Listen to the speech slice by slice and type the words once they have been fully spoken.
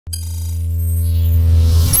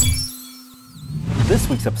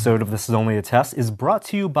week's episode of This Is Only a Test is brought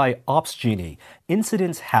to you by OpsGenie.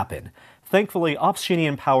 Incidents happen. Thankfully, OpsGenie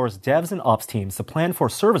empowers devs and ops teams to plan for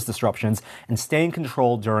service disruptions and stay in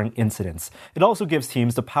control during incidents. It also gives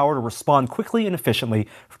teams the power to respond quickly and efficiently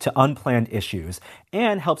to unplanned issues,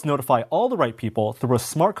 and helps notify all the right people through a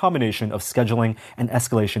smart combination of scheduling and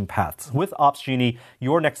escalation paths. With OpsGenie,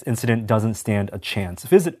 your next incident doesn't stand a chance.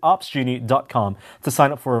 Visit opsgenie.com to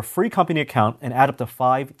sign up for a free company account and add up to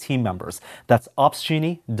 5 team members. That's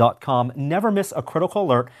opsgenie.com. Never miss a critical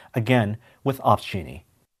alert again with OpsGenie.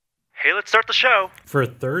 Hey, let's start the show. For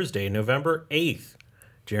Thursday, November 8th.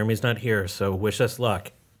 Jeremy's not here, so wish us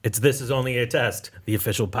luck. It's This Is Only a Test, the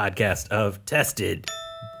official podcast of Tested.com.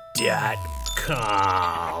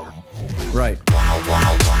 Right.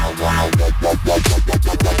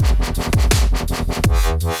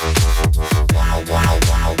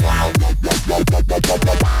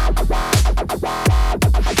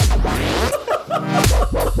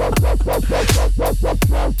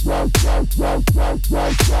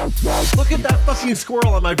 Look at that fucking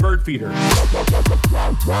squirrel on my bird feeder.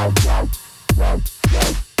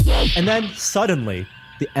 And then suddenly,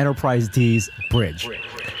 the Enterprise D's bridge.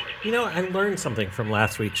 You know, I learned something from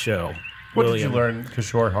last week's show. What William. did you learn,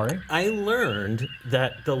 Kishore Hari? I learned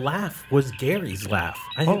that the laugh was Gary's laugh.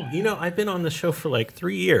 You know, I've been on the show for like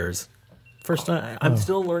 3 years. First time, I'm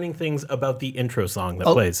still learning things about the intro song that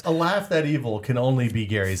plays. A laugh that evil can only be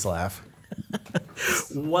Gary's laugh.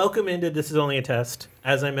 Welcome into This Is Only a Test.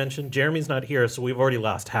 As I mentioned, Jeremy's not here, so we've already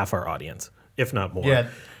lost half our audience, if not more. Yeah.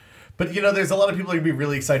 But, you know, there's a lot of people who are going to be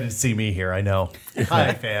really excited to see me here, I know.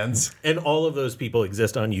 Hi, fans. And all of those people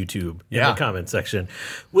exist on YouTube in Yeah. the comment section.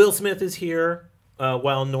 Will Smith is here,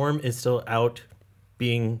 while Norm is still out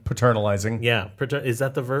being... Paternalizing. Yeah. Is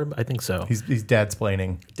that the verb? I think so. He's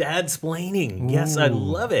dad-splaining. Dad-splaining. Yes, I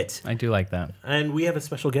love it. I do like that. And we have a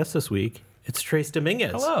special guest this week. It's Trace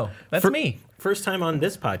Dominguez. Hello, that's me. First time on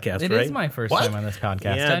this podcast, It right? is my first What? time on this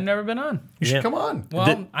podcast. Yeah. I've never been on. You should come on.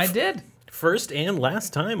 Well, I did. First and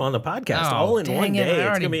last time on the podcast, Oh, all in dang one it, I day. It's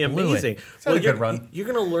already going to be blew it. amazing. had a good run. You're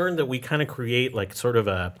going to learn that we kind of create like sort of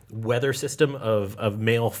a weather system of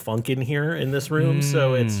male funk in here in this room.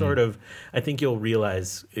 So it's sort of, I think you'll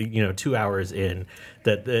realize, 2 hours in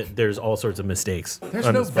that there's all sorts of mistakes. There's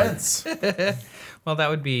on no this podcast. vents. Well, that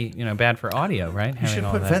would be, bad for audio, right? You should Having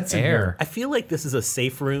all put that vents in air. here. I feel like this is a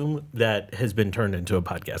safe room that has been turned into a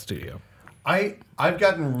podcast studio. I've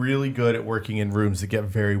gotten really good at working in rooms that get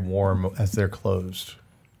very warm as they're closed.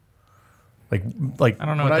 Like I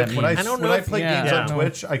don't know when what I that when I, means. I don't when know I if- play yeah, games I on don't know.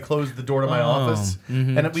 Twitch, I close the door to my office,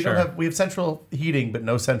 and we sure. we have central heating but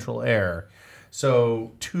no central air.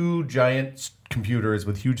 So 2 giant computers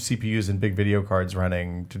with huge CPUs and big video cards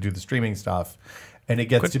running to do the streaming stuff, and it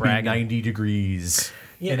gets Quit to bragging. be 90 degrees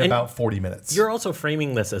Yeah, in and about 40 minutes. You're also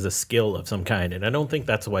framing this as a skill of some kind, and I don't think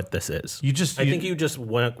that's what this is. I think you just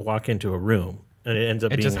walk into a room, and it ends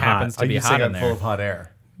up It being just hot. happens to be you say hot in I'm full there. of hot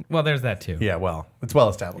air. Well, there's that too. Yeah, well, it's well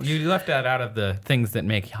established. You left that out of the things that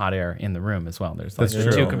make hot air in the room as well. There's like That's the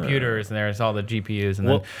true. 2 computers, and there's all the GPUs, and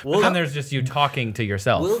Well, then there's just you talking to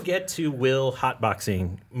yourself. We'll get to Will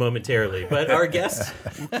hotboxing momentarily, but our guest,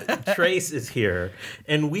 Trace, is here,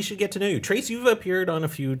 and we should get to know you. Trace, you've appeared on a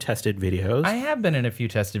few tested videos. I have been in a few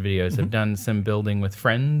tested videos. I've done some building with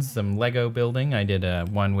friends, some Lego building. I did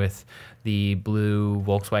one with the blue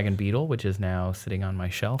Volkswagen Beetle, which is now sitting on my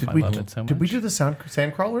shelf. I love it so much. Did we do the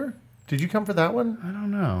Sandcrawler? Did you come for that one? I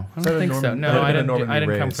don't know. I that don't a think so. Norman- No, that I had been a didn't. Normandy I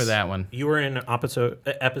didn't come race. for that one. You were in an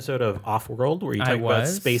episode of Off-World where you I talked about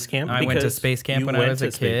was. Space Camp. I went to because Space Camp you when I went was a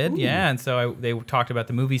to Space- kid. Ooh. Yeah, and so they talked about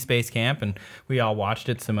the movie Space Camp, and we all watched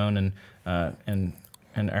it. Simone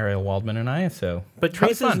and Ariel Waldman and I. So, But that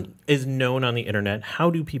was Trace fun. is known on the internet. How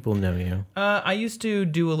do people know you? I used to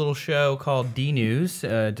do a little show called D News,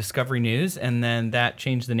 Discovery News, and then that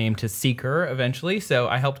changed the name to Seeker eventually. So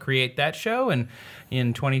I helped create that show in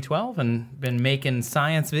 2012 and been making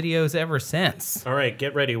science videos ever since. All right,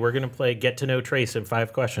 get ready. We're going to play Get to Know Trace in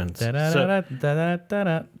 5 questions. So-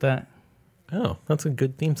 Da-da-da-da-da-da-da. oh, that's a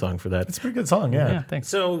good theme song for that. It's a pretty good song, yeah. Yeah, thanks.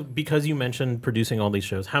 So, because you mentioned producing all these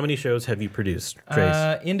shows, how many shows have you produced,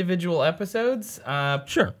 Trace? Individual episodes?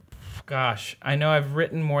 Sure. Gosh, I know I've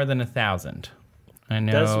written more than 1,000. I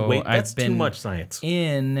know That's I've too been much science.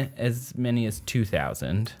 in as many as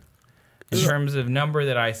 2,000. In terms of number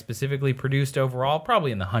that I specifically produced overall,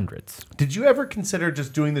 probably in the hundreds. Did you ever consider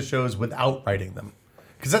just doing the shows without writing them?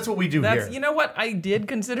 Because that's what we do here. You know what? I did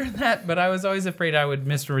consider that, but I was always afraid I would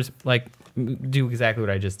do exactly what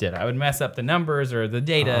I just did. I would mess up the numbers or the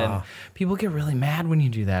data, and people get really mad when you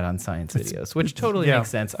do that on science videos, which totally yeah, makes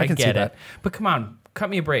sense. I I can see get it. that. But come on, cut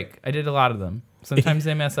me a break. I did a lot of them. Sometimes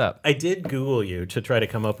they mess up. I did Google you to try to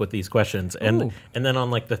come up with these questions, and then on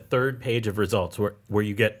like the third page of results, where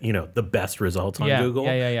you get the best results on Google,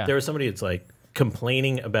 there was somebody that's like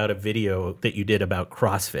complaining about a video that you did about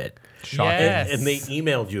CrossFit. Yes. And they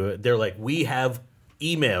emailed you. They're like, we have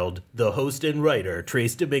emailed the host and writer,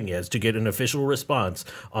 Trace Dominguez, to get an official response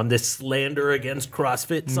on this slander against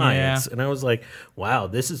CrossFit science. And I was like, wow,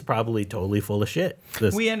 this is probably totally full of shit.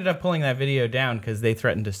 We ended up pulling that video down because they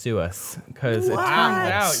threatened to sue us. Because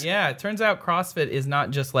it turns out CrossFit is not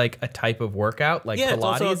just like a type of workout like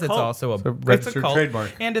Pilates. It's also a registered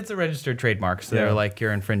trademark. And it's a registered trademark. So they're like,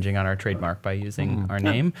 you're infringing on our trademark by using our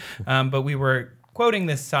name. But we were quoting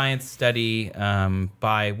this science study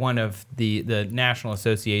by one of the National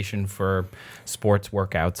Association for Sports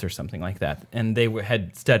Workouts or something like that. And they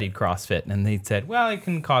had studied CrossFit, and they said, well, it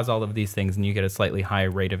can cause all of these things, and you get a slightly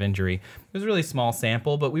higher rate of injury. It was a really small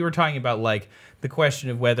sample, but we were talking about like the question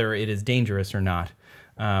of whether it is dangerous or not.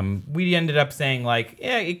 We ended up saying like,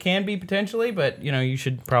 yeah, it can be potentially, but you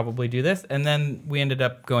should probably do this. And then we ended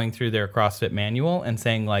up going through their CrossFit manual and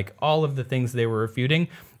saying like all of the things they were refuting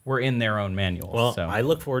were in their own manual. Well, so. I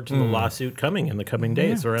look forward to the lawsuit coming in the coming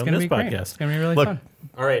days around this podcast. It's going to be really fun.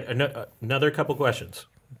 All right, another couple questions.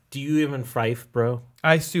 Do you even fife, bro?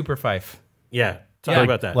 I super fife. Yeah, talk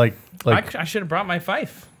about that. I should have brought my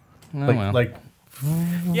fife.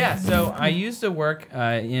 Yeah, so I used to work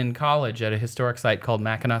in college at a historic site called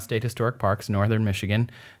Mackinac State Historic Parks, northern Michigan,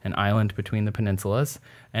 an island between the peninsulas.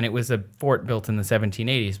 And it was a fort built in the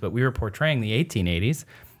 1780s, but we were portraying the 1880s.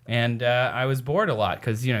 And I was bored a lot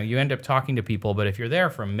because, you end up talking to people, but if you're there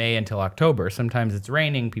from May until October, sometimes it's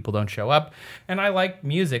raining, people don't show up. And I like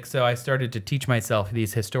music, so I started to teach myself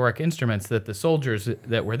these historic instruments that the soldiers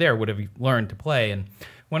that were there would have learned to play. And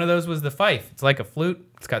one of those was the fife. It's like a flute.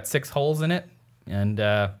 It's got 6 holes in it, and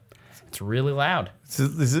it's really loud. So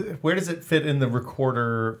where does it fit in the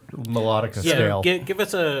recorder melodica scale? Give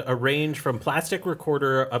us a range from plastic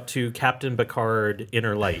recorder up to Captain Picard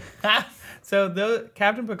inner light. So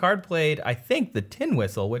Captain Picard played, I think, the tin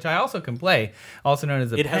whistle, which I also can play, also known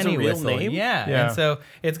as a penny has a real whistle. name? Yeah. And so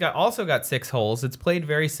it's also got 6 holes. It's played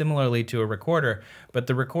very similarly to a recorder, but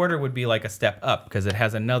the recorder would be like a step up because it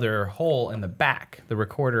has another hole in the back. The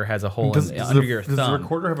recorder has a hole under your thumb. Does the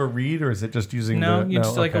recorder have a reed, or is it just using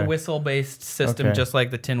like a whistle-based system, just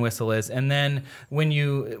like the tin whistle is. And then when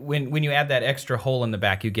you add that extra hole in the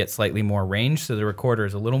back, you get slightly more range. So the recorder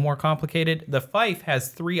is a little more complicated. The fife has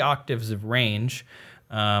 3 octaves of range.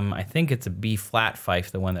 I think it's a B flat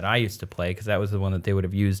fife, the one that I used to play, because that was the one that they would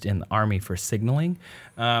have used in the Army for signaling.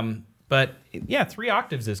 But yeah, 3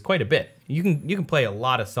 octaves is quite a bit. You can play a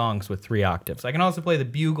lot of songs with 3 octaves. I can also play the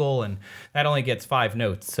bugle, and that only gets 5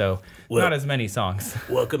 notes, so not as many songs.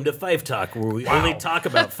 Welcome to Fife Talk, where we only talk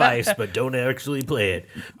about fifes but don't actually play it.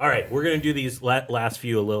 All right, we're going to do these last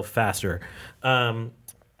few a little faster. Fill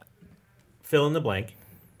in the blank.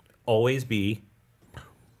 Always be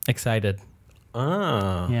excited.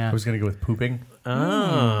 Yeah. I was going to go with pooping.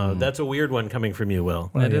 That's a weird one coming from you,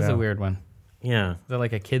 Will. That is a weird one. Yeah. Is that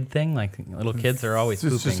like a kid thing? Like little kids are always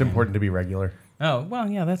pooping. It's just important to be regular. Oh, well,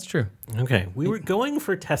 yeah, that's true. Okay. We were going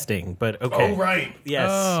for testing, but okay. Oh, right. Yes.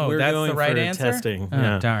 Oh, that's going the right for answer? testing. Oh,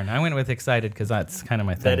 Yeah. darn. I went with excited because that's kind of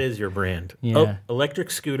my thing. That is your brand. Yeah. Oh, electric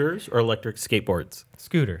scooters or electric skateboards?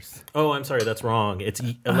 Scooters. Oh, I'm sorry. That's wrong. It's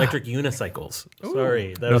electric unicycles.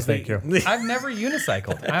 Sorry. That was thank you. I've never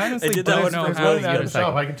unicycled. I honestly I did that don't one know for how to Will. At the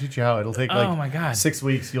shop, unicycle. I can teach you how. It'll take Oh, my God. 6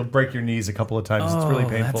 weeks. You'll break your knees a couple of times. It's Oh, really that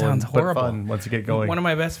painful. sounds horrible. But fun once you get going. One of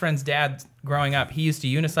my best friend's dad, growing up, he used to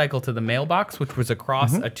unicycle to the mailbox, which was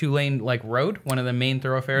across a 2-lane like road, one of the main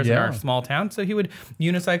thoroughfares in our small town. So he would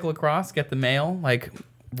unicycle across, get the mail, like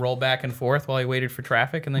roll back and forth while he waited for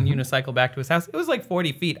traffic, and then unicycle back to his house. It was like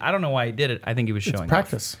 40 feet. I don't know why he did it. I think he was showing It's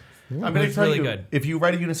practice. I'm going to It's tell really you, good. if you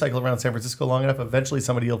ride a unicycle around San Francisco long enough, eventually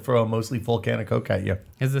somebody will throw a mostly full can of Coke at you.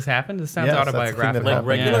 Has this happened? This sounds Yes, that's the thing autobiographical. that Like happened.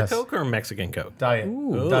 regular Yes. Coke or Mexican Coke? Diet.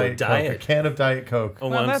 Ooh, Diet diet. Coke. A can of Diet Coke. Oh,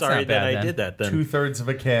 Well, I'm that's sorry not that bad I then. did that then. 2/3 of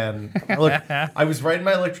a can. Look, I was riding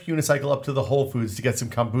my electric unicycle up to the Whole Foods to get some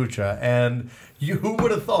kombucha, and who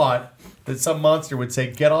would have thought that some monster would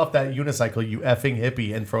say, "Get off that unicycle, you effing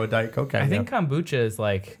hippie," and throw a Diet Coke at I you? think kombucha is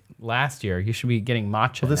like last year. You should be getting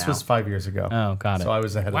matcha. Well, this now. was 5 years ago. Oh, got it. So I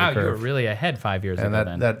was ahead wow, of the you were curve. really ahead 5 years And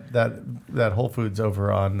ago then. that Whole Foods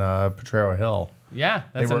over on Potrero Hill. Yeah,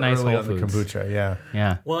 that's They a were nice early Whole on the Foods. kombucha. Yeah,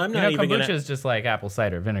 Yeah. Well, I'm You not know, even kombucha gonna- is just like apple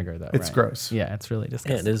cider vinegar, though. It's right? gross. Yeah, it's really Yeah,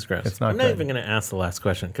 disgusting. it is gross. It's not I'm not good. even going to ask the last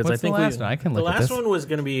question because I What's the think last one? I can look the at last this. one was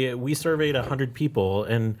going to be we surveyed 100 people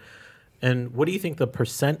and what do you think the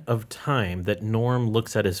percent of time that Norm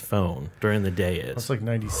looks at his phone during the day is? That's like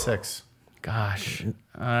 96. Gosh,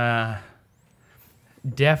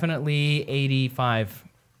 Definitely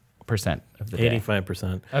 85% of the day.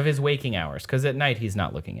 85%. Of his waking hours, because at night he's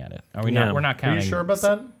not looking at it. Are we Yeah. not? We're not Are counting. you sure about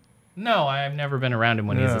that? No, I've never been around him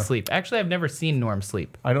when he's Yeah. asleep. Actually, I've never seen Norm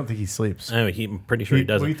sleep. I don't think he sleeps. I'm pretty sure he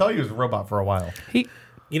doesn't. We thought he was a robot for a while. He.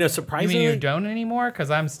 You know, You surprisingly, mean you don't anymore? Because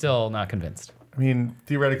I'm still not convinced. I mean,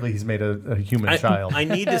 theoretically, he's made a human child. I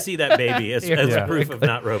need to see that baby as Yeah. proof of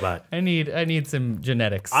not robot. I need some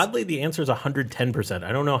genetics. Oddly, the answer is 110%.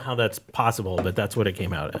 I don't know how that's possible, but that's what it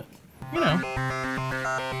came out at. You know.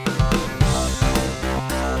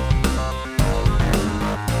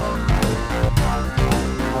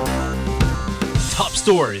 Top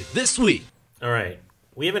story this week. All right.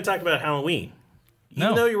 We haven't talked about Halloween. No.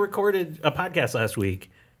 Even though you recorded a podcast last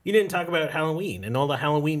week, you didn't talk about Halloween and all the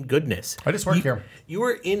Halloween goodness. I just work here. You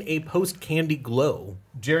were in a post-candy glow.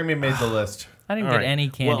 Jeremy made the list. I didn't All get right. any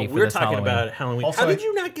candy well, for we're this talking Halloween. about Halloween. Also, How did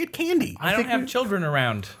you not get candy? I don't have children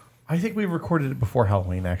around. I think we recorded it before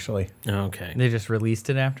Halloween, actually. Okay. They just released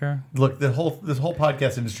it after. Look, this whole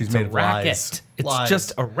podcast industry's It's a made of racket. lies. It's Lies.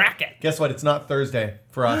 just a racket. Guess what? It's not Thursday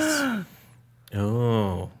for us.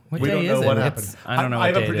 Oh. What We day don't know is what it? happened. It's- I don't know. I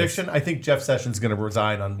have what a day it is. prediction. I think Jeff Sessions is going to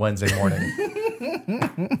resign on Wednesday morning.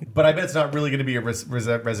 But I bet it's not really going to be a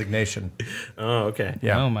resignation. Oh, okay.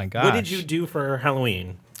 Yeah. Oh my gosh. What did you do for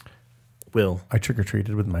Halloween, Will? I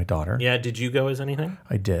trick-or-treated with my daughter. Yeah, did you go as anything?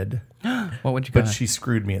 I did. What would you But got? she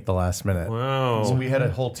screwed me at the last minute. Wow. So we had a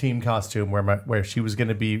whole team costume where she was going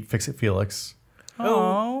to be Fix-It Felix.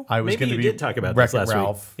 Oh. I was Maybe going to you be did talk about Wreck-It this last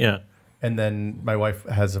Ralph. week. Yeah. And then my wife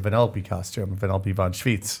has a Vanellope costume, Vanellope von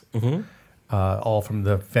Schweetz, all from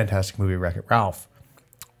the fantastic movie Wreck-It Ralph.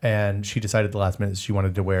 And she decided at the last minute she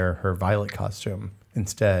wanted to wear her Violet costume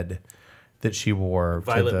instead that she wore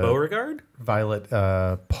Violet to the Beauregard? Violet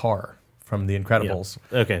Parr from The Incredibles.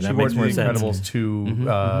 Yeah. Okay, she that wore makes more The sense. Incredibles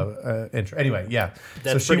to intro. Anyway, yeah.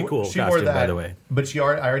 That's she, pretty cool She costume, wore that, by the way. But I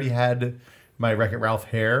already had my Wreck-It Ralph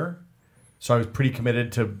hair. So I was pretty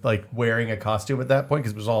committed to like wearing a costume at that point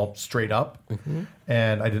because it was all straight up,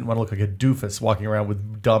 and I didn't want to look like a doofus walking around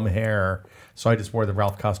with dumb hair. So I just wore the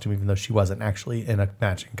Ralph costume, even though she wasn't actually in a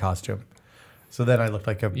matching costume. So then I looked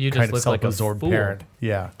like a You just kind of looked like a self-absorbed fool. parent.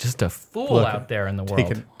 Yeah, Just a fool Look, out there in the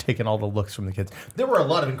world. taking all the looks from the kids. There were a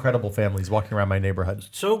lot of incredible families walking around my neighborhood.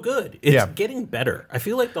 So good. It's Yeah. getting better. I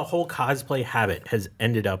feel like the whole cosplay habit has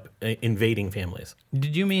ended up invading families.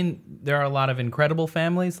 Did you mean there are a lot of incredible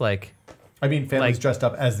families? Like I mean, families Like- dressed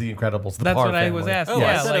up as the Incredibles. The that's Parr what I family. was asking. Oh, I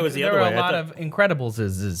yeah, thought it like, was the there other were way. a I lot thought- of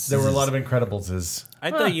Incredibles. There were a lot of Incredibles. I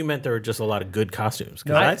thought you meant there were just a lot of good costumes.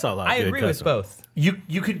 Because I saw a lot of I good agree costumes. with both.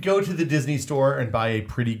 You could go to the Disney store and buy a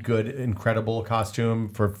pretty good Incredible costume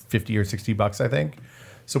for $50 or $60, I think.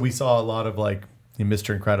 So we saw a lot of like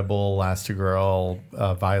Mr. Incredible,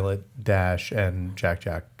 Elastigirl, Violet, Dash, and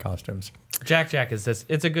Jack costumes. Jack is just,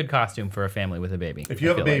 it's a good costume for a family with a baby. If you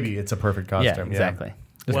have a I feel baby, it's a perfect like. costume. Yeah, exactly.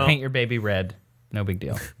 Just Well- paint your baby red. No big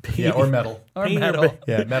deal. Yeah, or metal. Or Paint your metal. ba-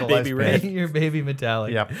 Yeah, metal Baby ice red. paint. Your baby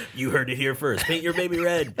metallic. Yeah. You heard it here first. Paint your baby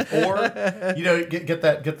red. Or get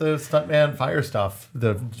the stuntman fire stuff,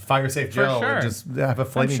 the fire safe For gel, sure. and just have a I'm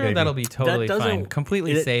flaming sure baby. that'll be totally That doesn't- fine.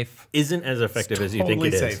 Completely it safe. Isn't as effective as you think totally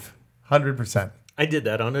it is. safe. 100%. I did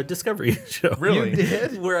that on a Discovery show. Really? You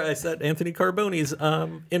did? Where I set Anthony Carbone's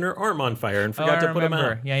inner arm on fire and Oh, forgot I to put him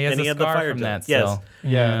remember. out. Yeah, he has and a had the scar fire from jet. that Yes. still.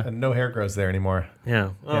 Yeah, and no hair grows there anymore. Yeah.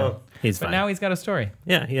 Oh, he's But fine. now he's got a story.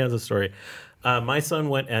 Yeah, he has a story. My son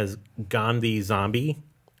went as Gandhi Zombie,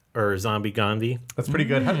 or Zombie Gandhi. That's pretty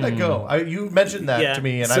good. How did that go? You mentioned that Yeah, to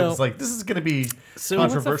me, and I so- was like, this is going to be So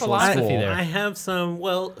controversial what's the at school. philosophy there? I have some.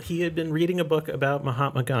 Well, he had been reading a book about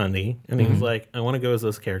Mahatma Gandhi, and he was like, "I want to go as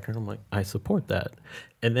this character." And I'm like, "I support that."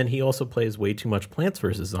 And then he also plays way too much Plants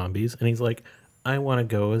vs Zombies, and he's like, "I want to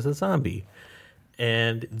go as a zombie."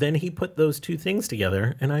 And then he put those two things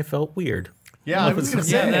together, and I felt weird. Yeah, I was going to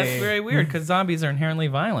say. Yeah, that's very weird because zombies are inherently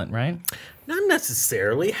violent, right? Not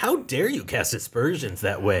necessarily. How dare you cast aspersions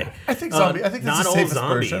that way? I think zombie. I think that's not a all safe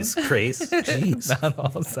zombies, aspersion. Trace. Jeez. Not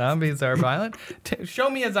all zombies are violent.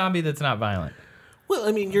 Show me a zombie that's not violent. Well,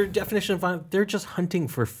 I mean, your definition of violent—they're just hunting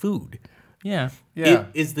for food. Yeah. Yeah.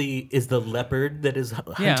 Is the leopard that is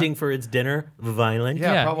hunting for its dinner violent?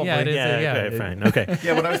 Yeah, probably. Yeah, it is. Yeah, Yeah. okay, fine. Okay.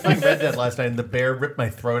 Yeah, when I was playing Red Dead last night and the bear ripped my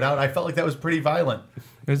throat out, I felt like that was pretty violent.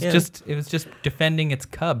 It was Yeah. just defending its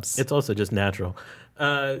cubs. It's also just natural.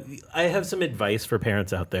 I have some advice for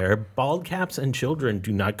parents out there. Bald caps and children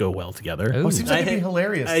do not go well together. Ooh. Well, it seems like it'd be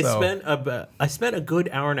hilarious, though. I spent a good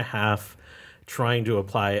hour and a half trying to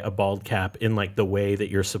apply a bald cap in like the way that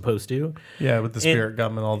you're supposed to. Yeah, with the spirit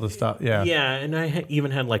gum and all the stuff. Yeah. Yeah, and I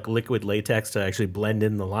even had like liquid latex to actually blend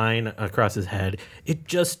in the line across his head. It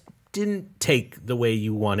just didn't take the way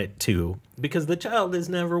you want it to, because the child is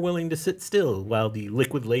never willing to sit still while the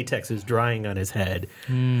liquid latex is drying on his head.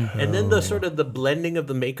 And then the sort of the blending of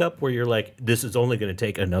the makeup where you're like, this is only going to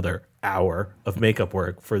take another hour of makeup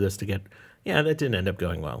work for this to get, that didn't end up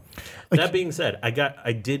going well. That being said,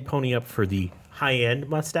 I did pony up for the high-end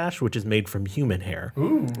mustache, which is made from human hair.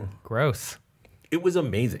 Ooh. Gross. It was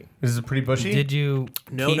amazing. Is it pretty bushy? Did you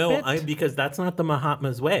keep it? Because that's not the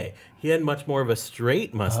Mahatma's way. He had much more of a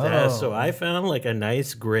straight mustache, so I found like a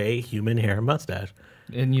nice gray human hair mustache.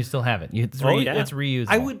 And you still have it. It's reusable.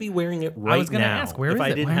 I would be wearing it right now. I was going to ask, where if is I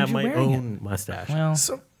it? didn't Why have aren't you my wearing own mustache. Well,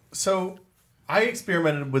 So I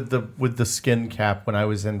experimented with the skin cap when I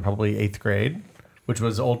was in probably 8th grade, which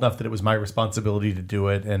was old enough that it was my responsibility to do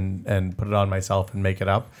it and put it on myself and make it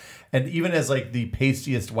up. And even as like the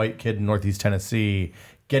pastiest white kid in Northeast Tennessee,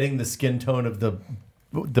 getting the skin tone of the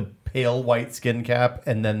pale white skin cap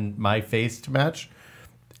and then my face to match,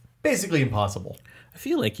 basically impossible. I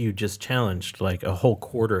feel like you just challenged like a whole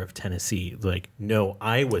quarter of Tennessee. Like, no,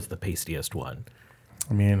 I was the pastiest one.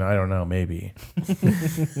 I mean, I don't know, maybe. But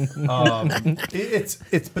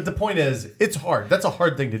the point is, it's hard. That's a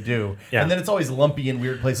hard thing to do. Yeah. And then it's always lumpy in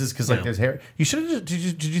weird places because like there's hair. You should have.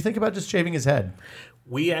 Did you think about just shaving his head?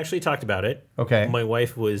 We actually talked about it. Okay. My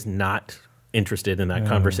wife was not interested in that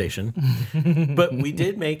conversation, but we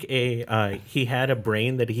did make he had a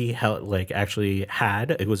brain that he actually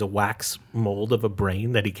had. It was a wax mold of a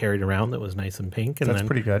brain that he carried around that was nice and pink. And That's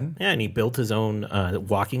pretty good. Yeah, and he built his own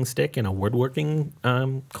walking stick in a woodworking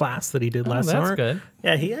class that he did last summer. That's good.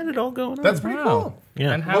 Yeah, he had it all going on. That's pretty cool.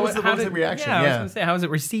 Yeah. And What was the reaction? Yeah, I was going to say, how was it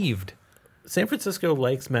received? San Francisco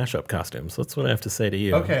likes mashup costumes. That's what I have to say to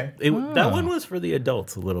you. Okay. That one was for the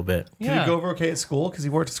adults a little bit. Did he go over okay at school? Because he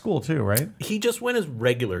wore it to school too, right? He just went as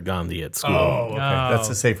regular Gandhi at school. Oh, okay. That's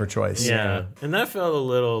a safer choice. Yeah. And that felt a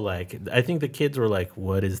little like, I think the kids were like,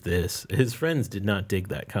 what is this? His friends did not dig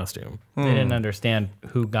that costume. They didn't understand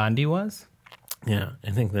who Gandhi was? Yeah. I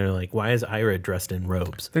think they're like, why is Ira dressed in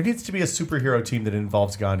robes? There needs to be a superhero team that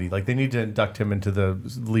involves Gandhi. Like they need to induct him into the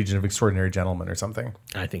Legion of Extraordinary Gentlemen or something.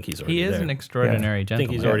 I think he's already He is there. an extraordinary I gentleman.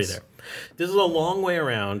 think he's already there. This is a long way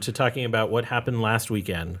around to talking about what happened last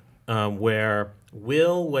weekend, where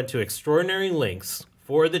Will went to extraordinary lengths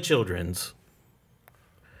for the children's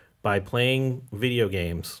by playing video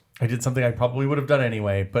games. I did something I probably would have done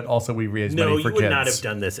anyway, but also we raised money for you kids. would not have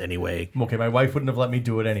done this anyway. Okay, my wife wouldn't have let me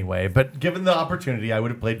do it anyway, but given the opportunity, I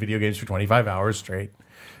would have played video games for 25 hours straight,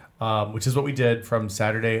 which is what we did from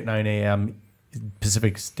Saturday at 9 a.m.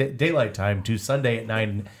 Pacific Daylight Time to Sunday at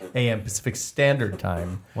 9 a.m. Pacific Standard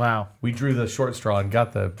Time. Wow. We drew the short straw and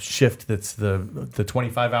got the shift that's the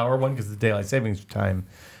 25-hour one because the Daylight Savings Time.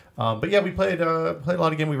 But yeah, we played a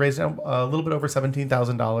lot of games. We raised a little bit over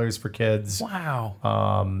 $17,000 for kids.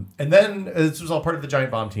 Wow. And then this was all part of the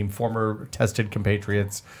Giant Bomb team, former tested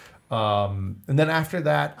compatriots. And then after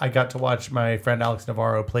that, I got to watch my friend Alex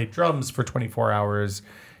Navarro play drums for 24 hours.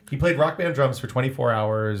 He played rock band drums for 24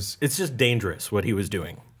 hours. It's just dangerous what he was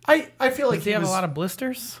doing. I feel like Does he have a lot of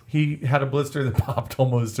blisters? He had a blister that popped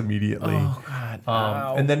almost immediately. Oh,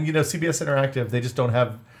 God. And then, CBS Interactive, they just don't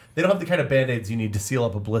have the kind of Band-Aids you need to seal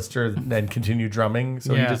up a blister and continue drumming.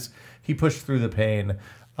 So he pushed through the pain.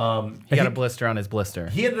 He got a blister on his blister.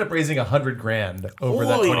 He ended up raising $100,000 over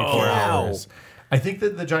that 24 hours. I think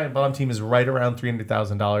that the Giant Bomb team is right around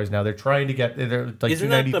 $300,000 now. They're trying to get they're like Isn't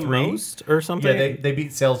that 293 the most or something? Yeah, they beat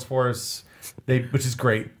Salesforce, which is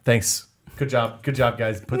great. Thanks, good job,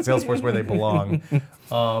 guys. Put Salesforce where they belong.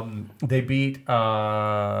 They beat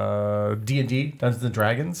D&D, Dungeons and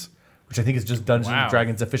Dragons, which I think is just Dungeons and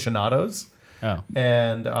Dragons aficionados. Oh.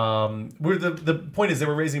 And the point is they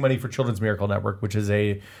were raising money for Children's Miracle Network, which is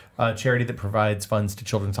a charity that provides funds to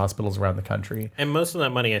children's hospitals around the country. And most of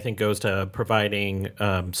that money, I think, goes to providing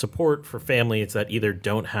support for families that either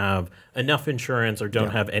don't have enough insurance or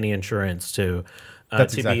don't have any insurance to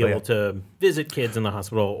be able to visit kids in the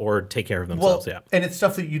hospital or take care of themselves. And it's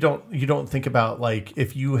stuff that you don't think about, like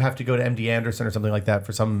if you have to go to MD Anderson or something like that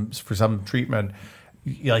for some treatment.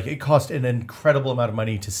 Like it cost an incredible amount of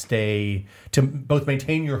money to both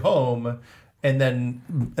maintain your home and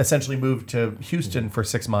then essentially move to Houston for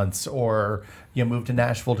 6 months, or move to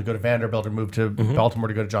Nashville to go to Vanderbilt, or move to Baltimore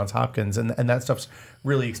to go to Johns Hopkins, and that stuff's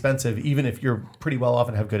really expensive. Even if you're pretty well off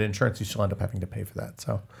and have good insurance, you still end up having to pay for that.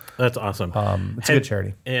 So that's awesome. It's a good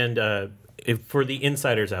charity. And for the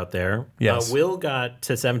insiders out there, yes. Will got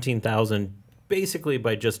to 17,000 basically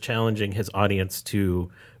by just challenging his audience to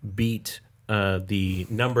beat the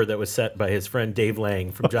number that was set by his friend Dave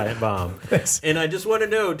Lang from Giant Bomb. And I just want to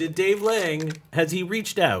know, did Dave Lang, has he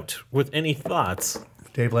reached out with any thoughts?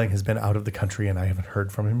 Dave Lang has been out of the country and I haven't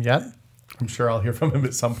heard from him yet. I'm sure I'll hear from him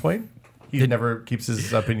at some point. He never keeps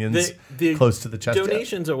his opinions close to the chest.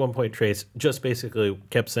 Donations at one point, Trace, just basically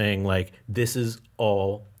kept saying, like, this is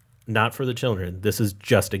all not for the children. This is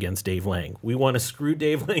just against Dave Lang. We want to screw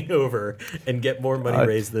Dave Lang over and get more money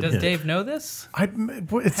raised than him. Does Dave know this? It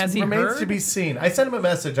remains to be seen. I sent him a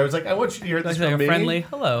message. I was like, I want you to hear this from me. Friendly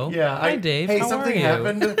hello. Yeah. Hi, Dave. Hey, How something are you?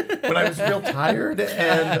 happened when I was real tired.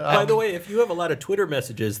 And By the way, if you have a lot of Twitter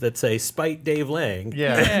messages that say "spite Dave Lang,"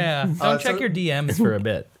 Yeah. Don't check your DMs for a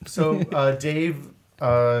bit. So Dave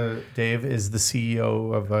is the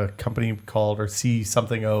CEO of a company called, or C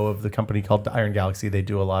something O of the company called Iron Galaxy. They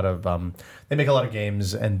do a lot of, they make a lot of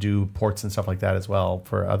games and do ports and stuff like that as well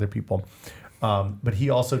for other people. But he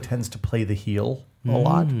also tends to play the heel a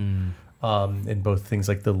lot in both things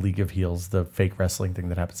like the League of Heels, the fake wrestling thing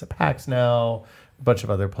that happens at PAX now, a bunch of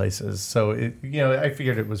other places. So I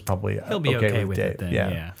figured it was probably He'll be okay with Dave. it then.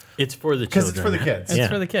 Yeah. it's for the Because children. it's for the kids. It's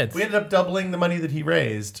for the kids. We ended up doubling the money that he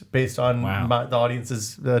raised based on the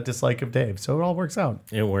audience's dislike of Dave. So it all works out.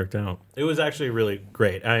 It worked out. It was actually really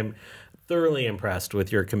great. I'm thoroughly impressed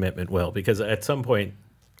with your commitment, Will, because at some point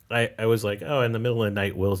I was like, oh, in the middle of the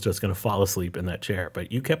night, Will's just going to fall asleep in that chair.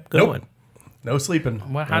 But you kept going. Nope. No sleeping.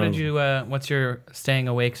 How did you? What's your staying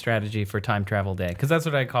awake strategy for time travel day? Because that's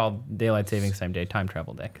what I call daylight savings time day, time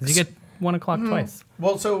travel day. Because you get 1 o'clock twice.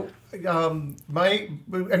 Well, so this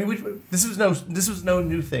was no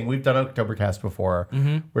new thing. We've done Oktobercast before,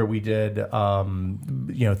 where we did 3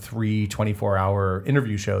 24-hour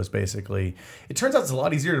interview shows. Basically, it turns out it's a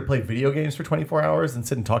lot easier to play video games for 24 hours than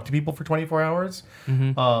sit and talk to people for 24 hours.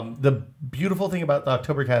 The beautiful thing about the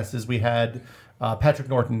Oktobercast is we had Patrick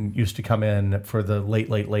Norton used to come in for the late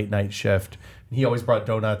night shift. He always brought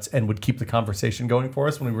donuts and would keep the conversation going for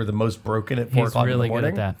us when we were the most broken at 4 o'clock in the morning. He's really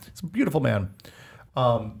good at that. It's a beautiful man.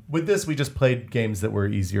 With this, we just played games that were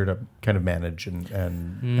easier to kind of manage,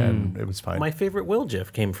 and it was fine. My favorite Will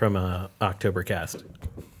GIF came from Oktobercast.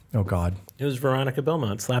 Oh, God. It was Veronica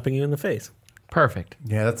Belmont slapping you in the face. Perfect.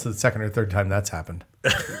 Yeah, that's the second or third time that's happened.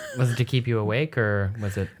 Was it to keep you awake, or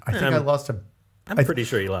was it? I think I lost a... I'm pretty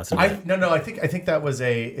sure you lost it. No. I think that was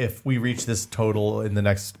if we reach this total in the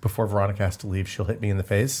next before Veronica has to leave, she'll hit me in the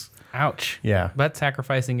face. Ouch. Yeah. But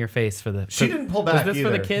sacrificing your face for the... She didn't pull back. Was this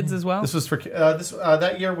either. for the kids as well? This was for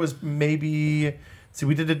that year was maybe. See,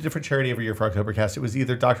 we did a different charity every year for Oktobercast. It was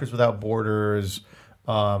either Doctors Without Borders,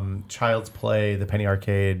 Child's Play, the Penny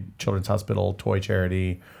Arcade, Children's Hospital, Toy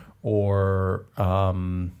Charity, or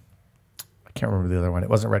I can't remember the other one. It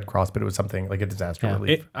wasn't Red Cross, but it was something like a disaster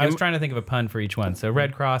relief. I was trying to think of a pun for each one. So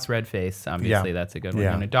Red Cross, Red Face. Obviously, that's a good one.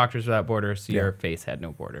 Yeah. And Doctors Without Borders, your face had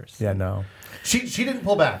no borders. Yeah, no. She didn't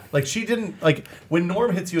pull back. Like she didn't like when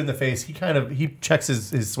Norm hits you in the face. He checks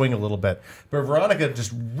his swing a little bit. But Veronica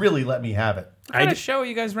just really let me have it. What kind of show are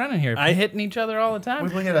you guys running here? Hitting each other all the time? We're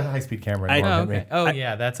looking at a high-speed camera. And Oh, Norm hit okay. me. Oh,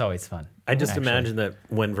 yeah, that's always fun. I just imagine that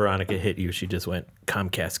when Veronica hit you, she just went,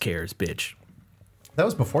 Comcast cares, bitch. That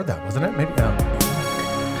was before that, wasn't it? Maybe no.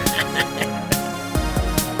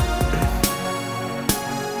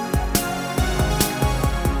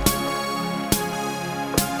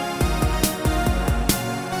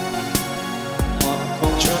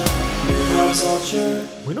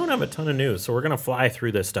 We don't have a ton of news, so we're going to fly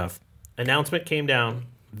through this stuff. Announcement came down.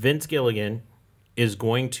 Vince Gilligan is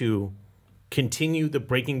going to continue the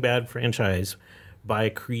Breaking Bad franchise by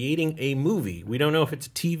creating a movie. We don't know if it's a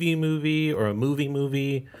TV movie or a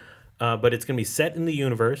movie, but it's going to be set in the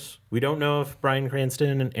universe. We don't know if Bryan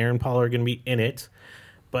Cranston and Aaron Paul are going to be in it,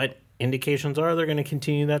 but indications are they're going to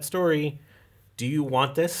continue that story. Do you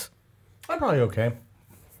want this? I'm probably okay.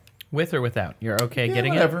 With or without? You're okay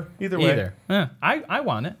getting whatever. it? Either way. Either. Yeah, I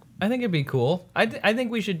want it. I think it'd be cool. I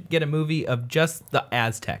think we should get a movie of just the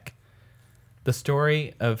Aztec. The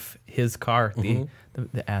story of his car, the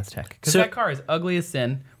Aztec. Because that car is ugly as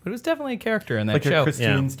sin, but it was definitely a character in that Like show. a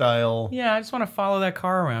Christine style. Yeah, I just want to follow that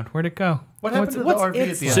car around. Where'd it go? What happened to the RV at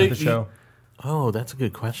the end of the show? Oh, that's a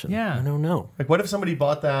good question. Yeah. I don't know. Like, what if somebody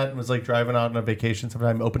bought that and was like driving out on a vacation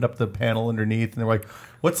sometime, opened up the panel underneath, and they're like,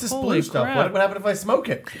 "What's this Holy blue stuff? crap. What happened if I smoke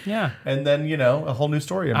it?" Yeah. And then a whole new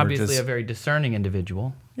story emerges. Obviously a very discerning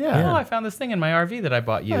individual. Yeah. Oh, I found this thing in my RV that I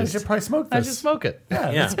bought Yeah, you used. should probably smoke this. I just smoke it.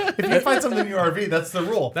 Yeah. If you find something in your RV, that's the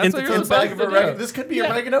rule. That's what It's you're a bag supposed of to do. oregano. This could be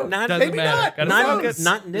oregano. Doesn't Maybe matter. not. Gotta smoke it.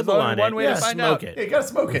 Not nibble only on one it. way to find smoke out. it. Yeah, you gotta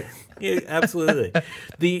smoke it. Yeah, absolutely.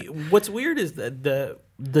 What's weird is that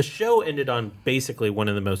the show ended on basically one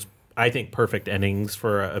of the most, I think, perfect endings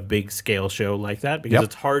for a big scale show like that, because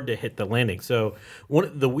it's hard to hit the landing. So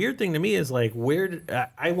the weird thing to me is like,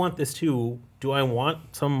 I want this to, do I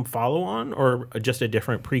want some follow on or just a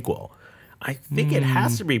different prequel? I think it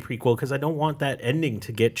has to be prequel because I don't want that ending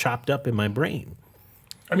to get chopped up in my brain.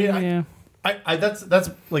 I mean, That's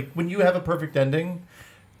like when you have a perfect ending.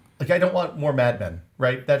 Like I don't want more Mad Men,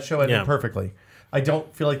 right? That show ended perfectly. I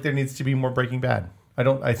don't feel like there needs to be more Breaking Bad.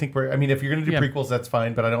 I think I mean, if you're going to do prequels, that's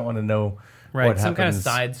fine, but I don't want to know what happens. Some kind of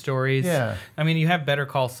side stories. Yeah. I mean, you have Better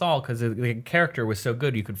Call Saul because the character was so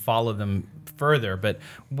good you could follow them further. But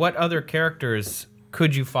what other characters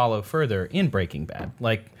could you follow further in Breaking Bad?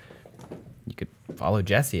 Like, you could follow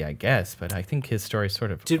Jesse, I guess, but I think his story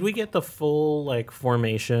sort of. Did we get the full like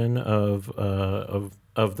formation of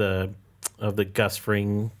the Gus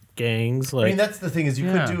Fring gangs? Like, I mean, that's the thing is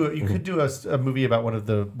you could do a movie about one of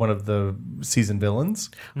the season villains.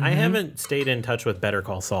 I haven't stayed in touch with Better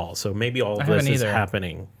Call Saul, so maybe all of this is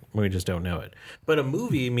happening. We just don't know it. But a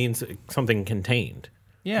movie means something contained.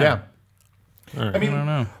 Yeah. I mean, I don't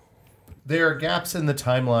know. there are gaps in the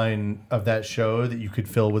timeline of that show that you could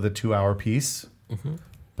fill with a 2-hour piece,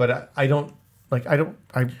 but I don't.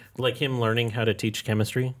 Like him learning how to teach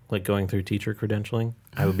chemistry, like going through teacher credentialing.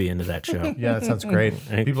 I would be into that show. Yeah, that sounds great.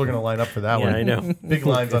 People are going to line up for that one. I know. Big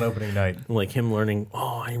lines on opening night. Like him learning,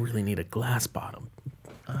 I really need a glass bottom.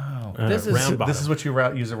 Oh, This is what you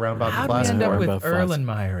use a round bottom how do glass you end up for. with above flask.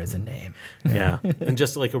 Erlenmeyer as a name? Yeah, and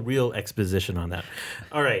just like a real exposition on that.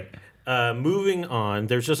 All right, moving on.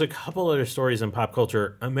 There's just a couple other stories in pop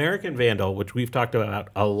culture. American Vandal, which we've talked about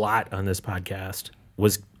a lot on this podcast,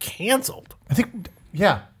 was canceled. I think,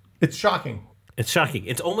 yeah, it's shocking. It's shocking.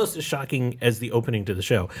 It's almost as shocking as the opening to the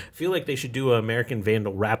show. I feel like they should do an American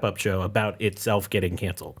Vandal wrap-up show about itself getting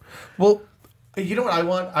canceled. Well, you know what I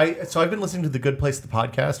want? So I've been listening to The Good Place, the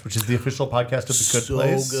podcast, which is the official podcast of The Good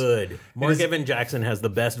Place. So good. Mark Evan Jackson has the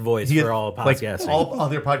best voice for all podcasting. Like, all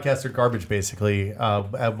other podcasts are garbage, basically,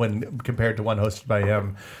 when compared to one hosted by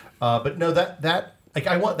him. But no, that like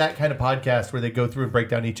I want that kind of podcast where they go through and break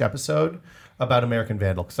down each episode about American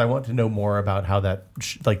Vandal, because I want to know more about how that,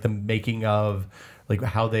 like the making of, like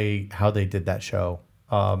how they did that show.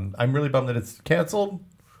 I'm really bummed that it's canceled.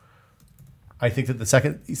 I think that the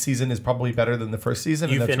second season is probably better than the first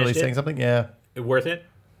season, and that's really saying something. Yeah, worth it.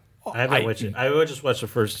 I haven't watched it. I just watched the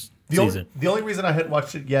first season. The only reason I hadn't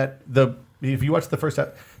watched it yet, if you watch the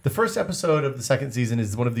first episode of the second season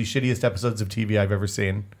is one of the shittiest episodes of TV I've ever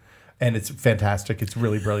seen, and it's fantastic. It's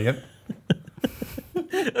really brilliant.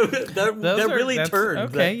 that really turned.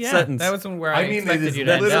 Okay, that sentence. That was where I mean, expected it is you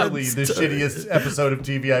to end up. literally the shittiest episode of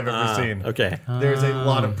TV I've ever seen. Okay. There's a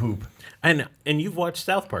lot of poop. And you've watched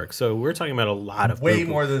South Park, so we're talking about a lot of Way poop.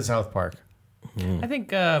 more than South Park. I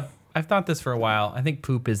think I've thought this for a while. I think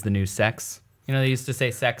poop is the new sex. You know, they used to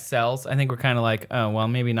say sex sells. I think we're kind of like, oh, well,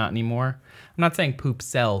 maybe not anymore. I'm not saying poop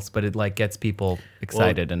sells, but it like gets people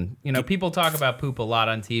excited. And, you know, people talk about poop a lot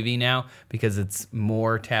on TV now because it's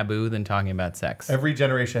more taboo than talking about sex. Every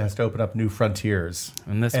generation has to open up new frontiers.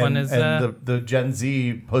 And this one is... And the Gen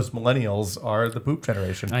Z post-millennials are the poop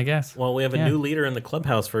generation. I guess. Well, we have a new leader in the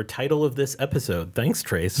clubhouse for title of this episode. Thanks,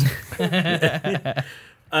 Trace. And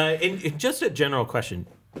just a general question.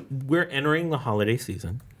 We're entering the holiday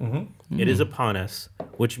season. Mm-hmm. It is upon us,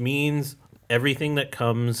 which means everything that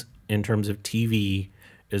comes in terms of TV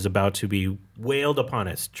is about to be wailed upon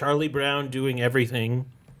us. Charlie Brown doing everything.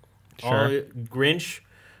 Sure. Grinch.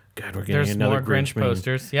 God, we're getting There's another more Grinch movie.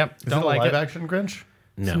 posters. Yep. Is Don't it a like live it. action Grinch?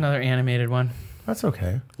 It's No. another animated one. That's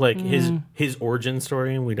okay. Like his origin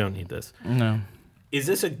story, and we don't need this. No. Is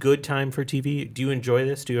this a good time for TV? Do you enjoy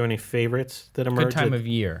this? Do you have any favorites that emerge? Good time of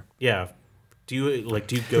year. Yeah. Do you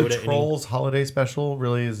go The to Trolls holiday special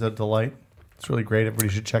really is a delight. It's really great. Everybody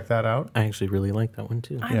should check that out. I actually really like that one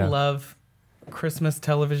too. I love Christmas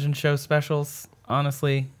television show specials.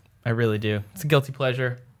 Honestly, I really do. It's a guilty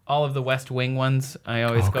pleasure. All of the West Wing ones I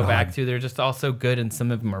always go back to. They're just all so good, and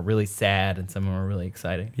some of them are really sad, and some of them are really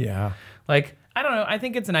exciting. Yeah. Like, I don't know. I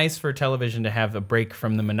think it's nice for television to have a break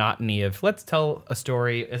from the monotony of let's tell a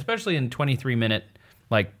story, especially in 23-minute,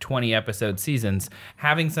 like 20-episode seasons,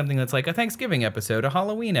 having something that's like a Thanksgiving episode, a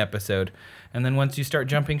Halloween episode, and then once you start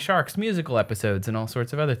jumping sharks, musical episodes and all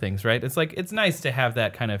sorts of other things, right? It's like it's nice to have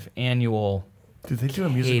that kind of annual. Did they do a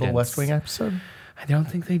musical cadence. West Wing episode? I don't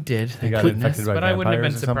think they did. Thank got goodness. infected by But I wouldn't have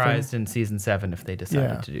been vampires or something? surprised in season 7 if they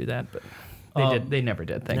decided to do that. But they did. They never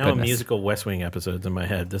did. Thank Now goodness. a musical West Wing episodes in my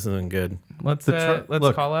head. This isn't good. Let's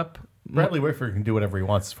look, call up. Bradley Whitford can do whatever he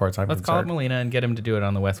wants as far as I'm Let's call up concerned. Molina and get him to do it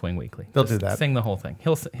on the West Wing Weekly. They'll Just do that. Sing the whole thing.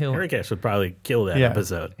 He'll. Eric Ash would probably kill that Yeah.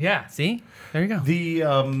 episode. Yeah. See, there you go.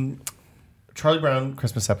 The Charlie Brown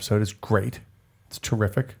Christmas episode is great. It's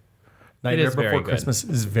terrific. Nightmare is very Before good. Christmas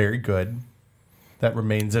is very good. That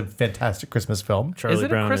remains a fantastic Christmas film. Charlie Is it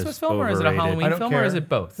Brown a Christmas is film or is it a overrated. Halloween I don't film care. or is it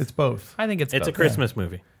both? It's both. I think it's It's both. a Christmas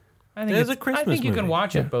movie. I think It's a I Christmas think you can movie.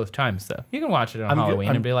 watch it both times, though. You can watch it on Halloween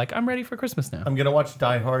and be like, I'm ready for Christmas now. I'm gonna watch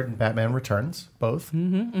Die Hard and Batman Returns, both.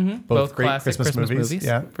 Both great classic Christmas movies.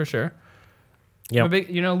 Yeah. for sure. Yeah. I'm a big,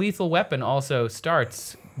 Lethal Weapon also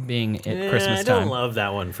starts being at Christmas I time. don't love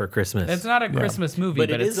that one for Christmas. It's not a Christmas movie, But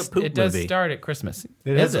but it is a poop it does movie. start at Christmas.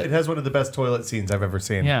 It has one of the best toilet scenes I've ever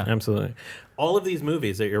seen. Yeah. Absolutely. All of these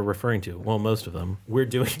movies that you're referring to, well, most of them, we're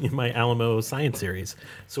doing in my Alamo Science series.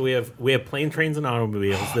 So we have Plane, Trains, and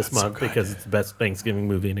Automobiles this month because it's the best Thanksgiving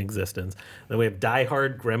movie in existence. Then we have Die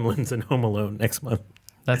Hard, Gremlins, and Home Alone next month.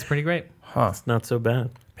 That's pretty great. It's not so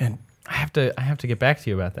bad. Man, I have to get back to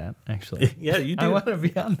you about that, actually. Yeah, you do. I want to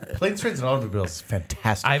be on that. Planes, Trains, and Automobiles is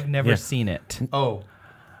fantastic. I've never seen it. Oh,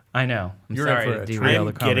 I know. I'm You're in sorry for to a derail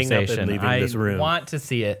the treat. I'm getting up and conversation. leaving this room. I want to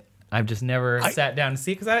see it. I've just never sat down to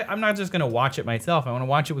see it because I'm not just going to watch it myself. I want to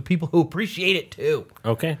watch it with people who appreciate it too.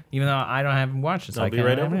 Okay. Even though I haven't watched it, so I'll I be can't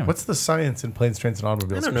right remember. over. what's the science in Planes, Trains, and I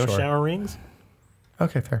Automobiles? don't know, Kishore? shower rings?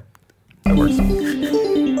 Okay, fair. That works.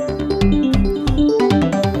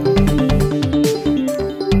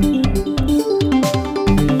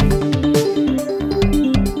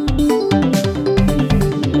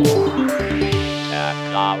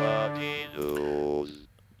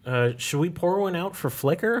 Should we pour one out for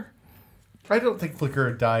Flickr? I don't think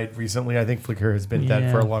Flickr died recently. I think Flickr has been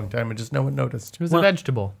dead for a long time and just no one noticed. It was a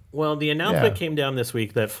vegetable. Well, the announcement Yeah. came down this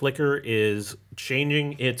week that Flickr is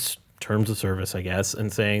changing its terms of service, I guess,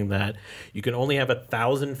 and saying that you can only have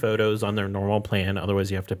 1,000 photos on their normal plan. Otherwise,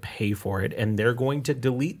 you have to pay for it. And they're going to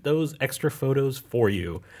delete those extra photos for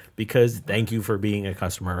you because thank you for being a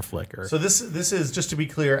customer of Flickr. So this is, just to be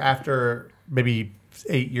clear, after maybe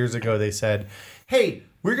 8 years ago, they said, hey,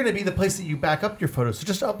 we're going to be the place that you back up your photos. So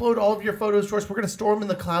just upload all of your photos to us. We're going to store them in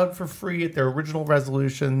the cloud for free at their original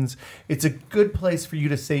resolutions. It's a good place for you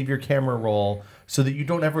to save your camera roll so that you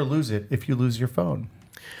don't ever lose it if you lose your phone.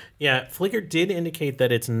 Yeah, Flickr did indicate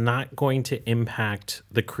that it's not going to impact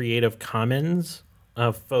the Creative Commons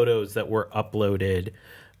photos that were uploaded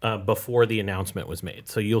before the announcement was made.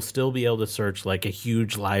 So you'll still be able to search like a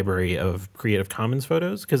huge library of Creative Commons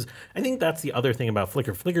photos, because I think that's the other thing about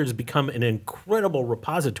Flickr. Flickr has become an incredible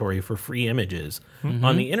repository for free images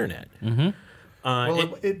on the internet.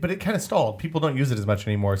 But it kind of stalled. People don't use it as much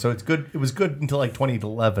anymore. So it's good. It was good until like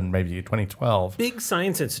 2011, maybe 2012. Big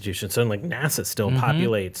science institutions, so like NASA still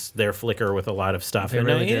populates their Flickr with a lot of stuff. And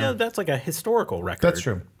really do. that's like a historical record. That's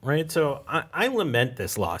true. Right? So I lament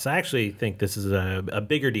this loss. I actually think this is a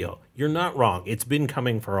bigger deal. You're not wrong. It's been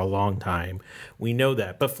coming for a long time. We know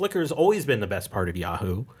that. But Flickr's always been the best part of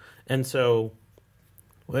Yahoo. And so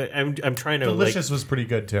I'm trying to Delicious was pretty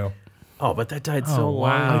good too. Oh, but that died so long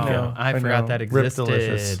Wow. ago. I I forgot know. that Rip existed.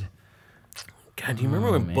 Delicious. God, do you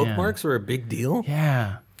remember when man. bookmarks were a big deal?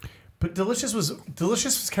 Yeah. But Delicious was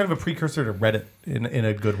kind of a precursor to Reddit in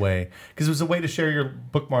a good way, because it was a way to share your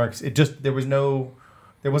bookmarks. It just there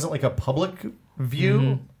wasn't like a public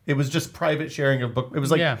view. It was just private sharing of book. It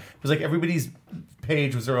was like everybody's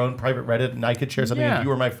page was their own private Reddit, and I could share something. Yeah. If you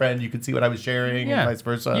were my friend, you could see what I was sharing, and vice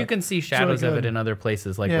versa. You can see really shadows of good. it in other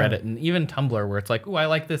places like Yeah. Reddit and even Tumblr, where it's like, "Ooh, I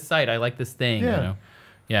like this site. I like this thing." Yeah. You know?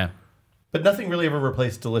 Yeah. But nothing really ever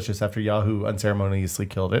replaced Delicious after Yahoo unceremoniously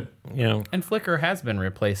killed it. Yeah. And Flickr has been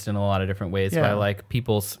replaced in a lot of different ways Yeah. by like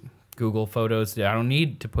people's Google photos. I don't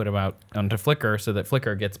need to put them out onto Flickr so that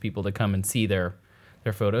Flickr gets people to come and see their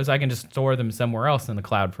photos. I can just store them somewhere else in the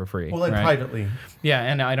cloud for free. Well, and right? privately. Yeah,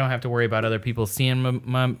 and I don't have to worry about other people seeing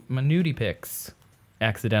my nudie pics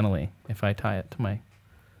accidentally if I tie it to my.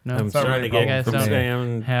 No, I'm not starting really to a get problem for me.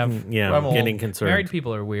 concerned. Have- Yeah, I'm I'm getting old. concerned. married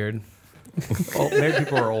people are weird. Married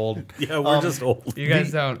people are old. Yeah, we're just old. You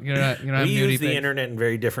guys don't. You don't have We nudie use the pics. internet in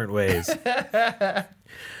very different ways.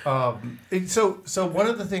 So one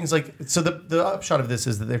of the things, the upshot of this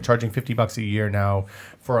is that they're charging $50 a year now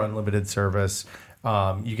for unlimited service.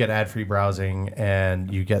 You get ad-free browsing,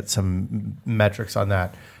 and you get some metrics on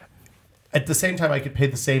that. At the same time, I could pay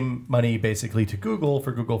the same money basically to Google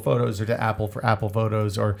for Google Photos, or to Apple for Apple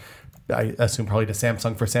Photos, or I assume probably to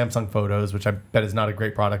Samsung for Samsung Photos, which I bet is not a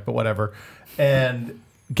great product, but whatever, and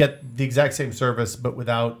get the exact same service but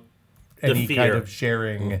without any fear. kind of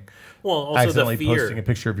sharing. Well, also Accidentally the fear. posting a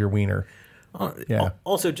picture of your wiener. Yeah.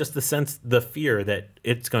 Also, just the fear that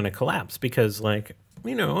it's going to collapse because, like,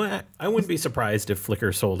 you know, I wouldn't be surprised if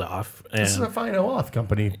Flickr sold off. And, This is a fine OAuth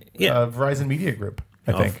company. Yeah. Verizon Media Group,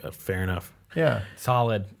 I think. Fair enough. Yeah.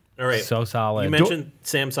 Solid. All right. So solid. You mentioned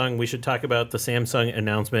Samsung. We should talk about the Samsung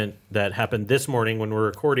announcement that happened this morning when we're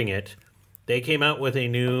recording it. They came out with a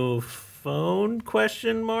new phone ?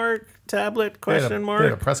 Tablet ? They had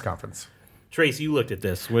a press conference. Trace, you looked at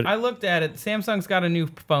this. I looked at it. Samsung's got a new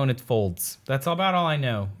phone. It folds. That's about all I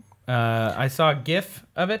know. I saw a GIF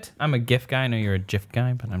of it. I'm a GIF guy. I know you're a GIF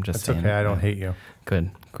guy, but I'm just It's saying. okay. I don't hate you.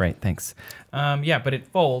 Good. Great. Thanks. Yeah, but it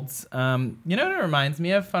folds. You know what it reminds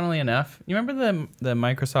me of, funnily enough? You remember the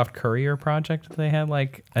Microsoft Courier project that they had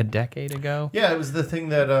like a decade ago? Yeah, it was the thing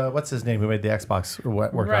that, what's his name, who made the Xbox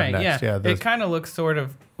work on next. Yeah. Those- It kind of looks sort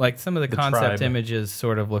of like some of the concept tribe. images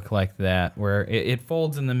sort of look like that, where it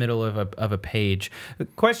folds in the middle of a page. The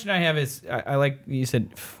question I have is, I like you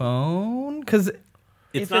said phone, because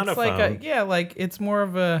It's not a phone. like it's more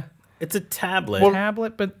of a It's a tablet.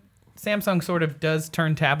 tablet, but Samsung sort of does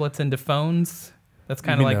turn tablets into phones. That's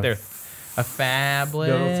kind of mean like a their a phablet.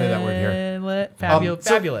 No, don't say that word here.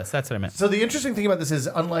 Fabulous. That's what I meant. So the interesting thing about this is,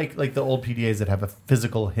 unlike like the old PDAs that have a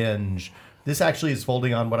physical hinge, this actually is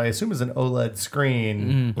folding on what I assume is an OLED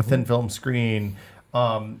screen, a thin film screen,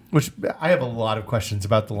 which I have a lot of questions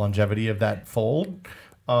about the longevity of that fold.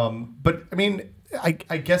 But I mean, I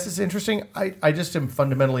guess it's interesting. I just am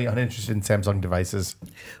fundamentally uninterested in Samsung devices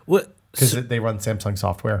What? because they run Samsung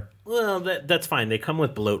software. Well, that's fine. They come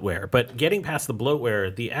with bloatware, but getting past the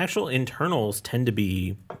bloatware, the actual internals tend to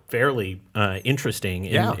be fairly interesting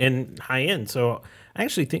and high end. So I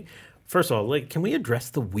actually think, first of all, like, can we address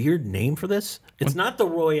the weird name for this? It's not the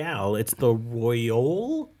Royale. It's the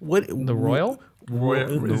Royole. What The Royal?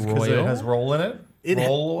 Because it has roll in it.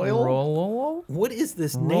 Roll oil. Roll. What is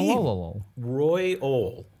this name?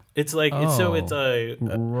 Royole. It's like it's a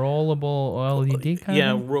rollable LED kind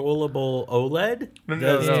of? rollable OLED.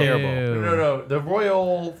 That's no. terrible. No. The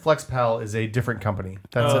Royal FlexPal is a different company.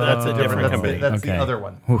 That's a different company. That's Okay. the other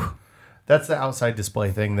one. That's the outside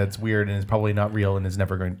display thing that's weird and is probably not real and is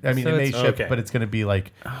never going. I mean, So it may it's- ship, okay. but it's going to be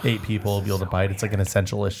like 8 people will be able to buy it. It's like an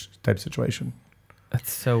essential-ish type situation.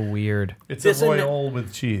 That's so weird. It's This a and- Royal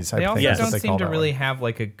with cheese. They I also think that's what don't they seem call to that really one. have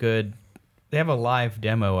like a good. They have a live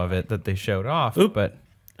demo of it that they showed off, but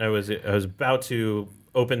I was about to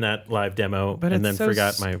open that live demo but and it's then so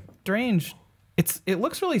forgot my. strange. It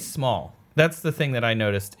looks really small. That's the thing that I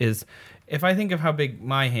noticed is if I think of how big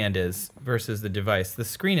my hand is versus the device, the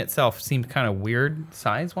screen itself seems kind of weird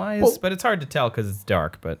size wise, Well- but it's hard to tell because it's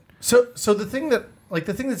dark. But So the thing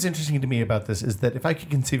that's interesting to me about this is that if I could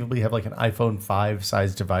conceivably have like an iPhone 5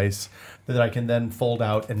 size device that I can then fold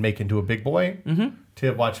out and make into a big boy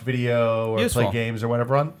to watch video or Useful. play games or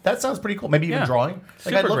whatever on, that sounds pretty cool. Maybe even Yeah. drawing. Like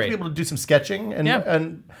Super I'd love great. to be able to do some sketching and Yeah.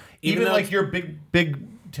 and even though like it's- your big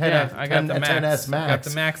 10, Yeah, I got the 10S Max. Max. Got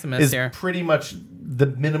the Maximus is here. pretty much the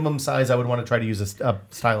minimum size I would want to try to use a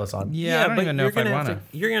stylus on. yeah, I don't but even know you're if I gonna want have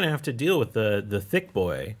to. You're gonna have to deal with the thick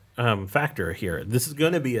boy factor here. This is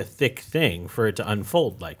going to be a thick thing for it to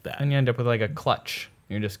unfold like that. And you end up with like a clutch.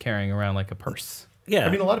 You're just carrying around like a purse. Yeah,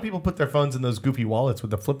 I mean, a lot of people put their phones in those goofy wallets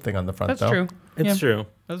with the flip thing on the front. That's though. true. it's Yeah. true.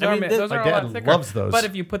 Those I are, mean, those my are a dad lot thicker. loves those. But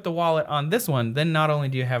if you put the wallet on this one, then not only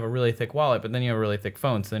do you have a really thick wallet, but then you have a really thick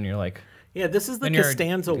phone. So then you're like, Yeah, this is the then you're-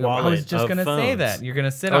 Costanza wallet. I was just of gonna say phones. that you're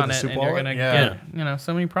gonna sit Oh, on the it soup and you're wallet? gonna Yeah. get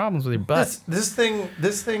so many problems with your butt. This thing,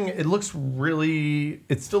 it looks really.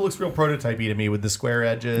 It still looks real prototypey to me with the square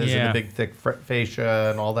edges Yeah. and the big thick fascia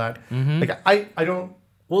and all that. Like I don't.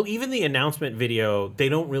 Well, even the announcement video, they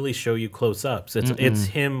don't really show you close ups. It's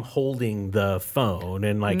him holding the phone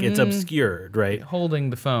and like it's obscured, right?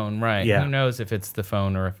 Holding the phone, right? Yeah. Who knows if it's the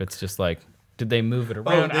phone or if it's just like, did they move it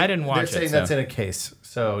around? I didn't watch They're it. saying so. that's in a case.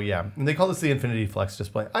 So yeah, and they call this the Infinity Flex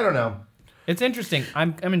display. I don't know. It's interesting.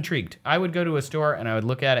 I'm intrigued. I would go to a store and I would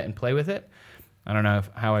look at it and play with it. I don't know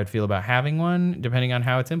how I'd feel about having one, depending on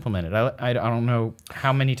how it's implemented. I don't know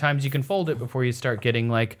how many times you can fold it before you start getting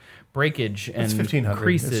like breakage and It's 1,500.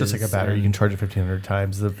 creases. It's just like a battery. You can charge it 1,500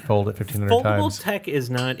 times. The fold it 1,500 Foldable times. tech is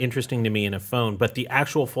not interesting to me in a phone, but the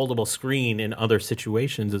actual foldable screen in other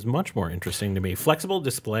situations is much more interesting to me. Flexible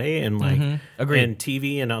display and like Agreed. and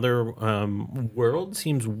TV and other worlds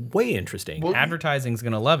seems way interesting. Advertising's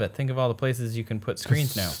gonna love it. Think of all the places you can put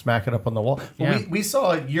screens now. Smack it up on the wall. Well, Yeah. we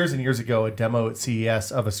saw years and years ago a demo at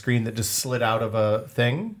CES of a screen that just slid out of a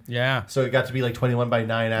thing. Yeah. So it got to be like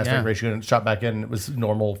 21:9 aspect Yeah. ratio and it shot back in. And it was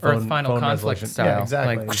normal Earth phone, Final phone Conflict resolution. style. Yeah,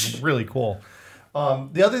 exactly. Like, It was really cool.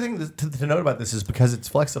 The other thing to note about this is because it's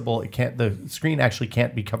flexible, the screen actually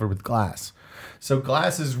can't be covered with glass. So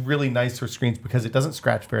glass is really nice for screens because it doesn't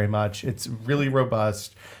scratch very much. It's really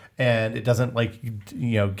robust and it doesn't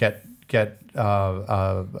get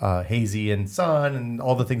hazy in sun and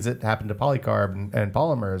all the things that happen to polycarb and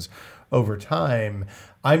polymers over time.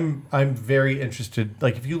 I'm very interested.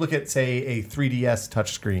 Like if you look at say a 3DS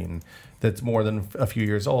touchscreen that's more than a few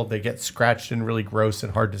years old, they get scratched and really gross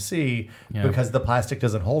and hard to see because the plastic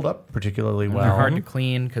doesn't hold up particularly well. They're hard to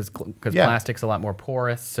clean because plastic's a lot more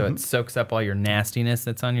porous, so it soaks up all your nastiness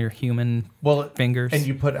that's on your human fingers. And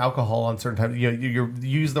you put alcohol on certain times. You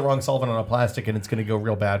use the wrong solvent on a plastic, and it's going to go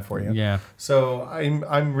real bad for you. Yeah. So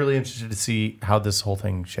I'm really interested to see how this whole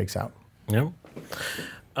thing shakes out. Yeah.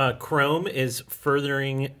 Chrome is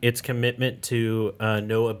furthering its commitment to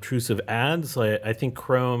no obtrusive ads. I think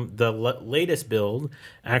Chrome, the latest build,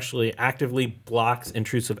 actually actively blocks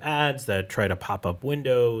intrusive ads that try to pop up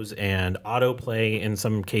windows and autoplay in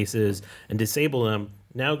some cases and disable them.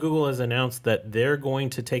 Now Google has announced that they're going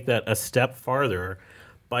to take that a step farther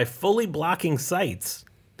by fully blocking sites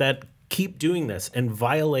that keep doing this and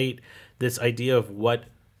violate this idea of what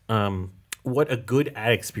a good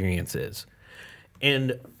ad experience is.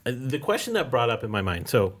 And the question that brought up in my mind,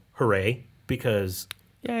 so hooray, because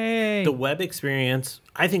Yay. the web experience,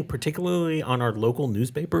 I think particularly on our local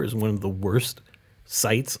newspaper, is one of the worst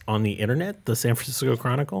sites on the internet, the San Francisco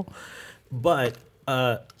Chronicle. But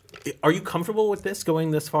are you comfortable with this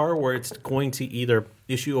going this far, where it's going to either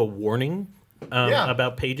issue a warning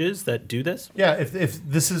about pages that do this? Yeah, if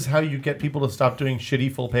this is how you get people to stop doing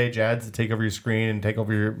shitty full page ads that take over your screen and take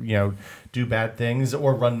over your, do bad things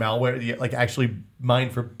or run malware, like actually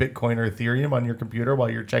mine for Bitcoin or Ethereum on your computer while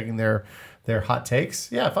you're checking their hot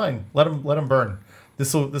takes. Yeah, fine. Let them burn.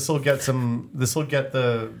 This will get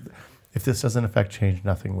the. If this doesn't affect change,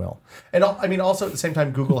 nothing will. And also at the same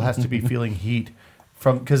time, Google has to be feeling heat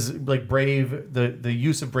because like Brave, the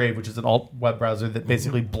use of Brave, which is an alt web browser that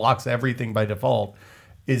basically blocks everything by default,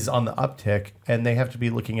 is on the uptick, and they have to be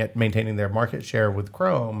looking at maintaining their market share with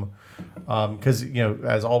Chrome, because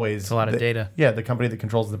as always, it's a lot of data. Yeah, the company that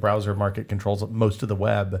controls the browser market controls most of the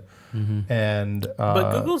web, and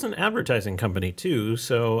but Google's an advertising company too.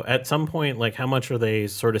 So at some point, like, how much are they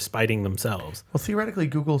sort of spiting themselves? Well, theoretically,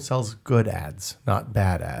 Google sells good ads, not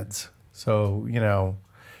bad ads. So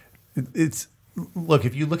it's. Look,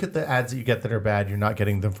 if you look at the ads that you get that are bad, you're not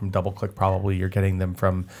getting them from DoubleClick probably. You're getting them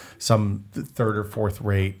from some third or fourth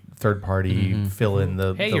rate third party fill in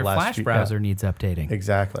the your last Flash browser needs updating.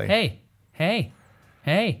 Exactly. Hey.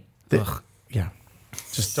 Yeah.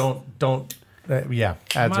 Just don't I'm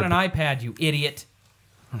ads on an iPad, you idiot.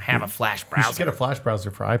 I don't have a Flash You should browser. get a Flash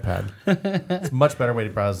browser for iPad. It's a much better way to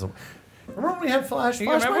browse. Remember when we had Flash? You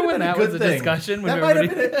Flash remember might when have that been a was good a thing. discussion? That might have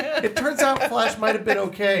been it turns out Flash might have been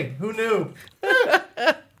okay. Who knew?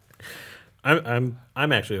 I'm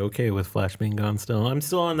actually okay with Flash being gone still. I'm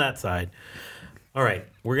still on that side. All right,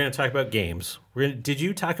 we're going to talk about games. Did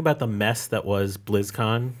you talk about the mess that was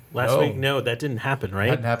BlizzCon last week? No, that didn't happen, right?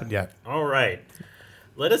 Hadn't happened yet. All right.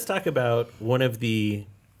 Let us talk about one of the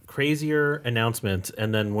crazier announcements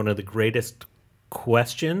and then one of the greatest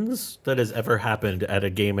questions that has ever happened at a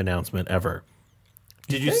game announcement ever.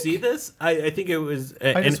 Did you see this? I think it was...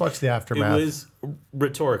 I just watched the aftermath. It was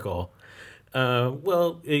rhetorical.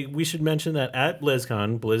 We should mention that at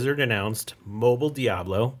BlizzCon, Blizzard announced mobile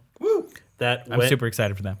Diablo. Woo! I'm super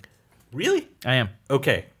excited for that. Really? I am.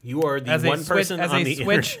 Okay. You are the one person on the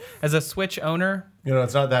Switch as a Switch owner.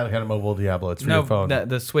 It's not that kind of mobile Diablo. It's for your phone.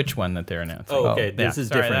 The Switch one that they're announcing. Oh, okay. This is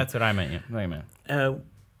sorry, different. That's what I meant. Yeah. Wait a minute.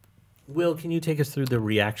 Will, can you take us through the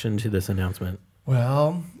reaction to this announcement?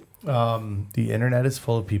 Well, the internet is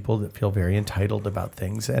full of people that feel very entitled about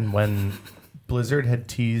things. And when Blizzard had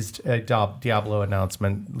teased a Diablo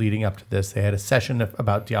announcement leading up to this, they had a session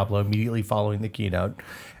about Diablo immediately following the keynote.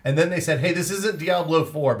 And then they said, hey, this isn't Diablo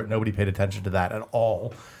 4, but nobody paid attention to that at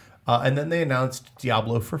all. And then they announced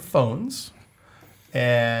Diablo for phones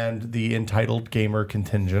and the entitled gamer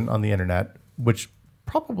contingent on the internet, which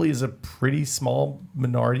probably is a pretty small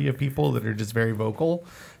minority of people that are just very vocal.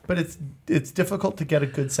 But it's difficult to get a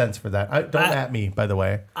good sense for that. Don't at me, by the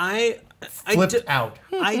way. Flipped out.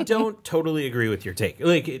 I don't totally agree with your take.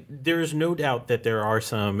 There's no doubt that there are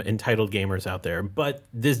some entitled gamers out there, but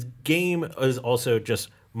this game is also just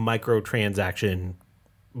microtransaction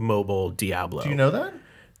mobile Diablo. Do you know that?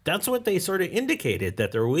 That's what they sort of indicated,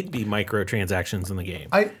 that there would be microtransactions in the game.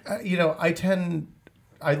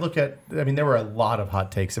 There were a lot of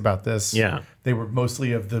hot takes about this. Yeah. They were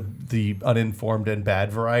mostly of the uninformed and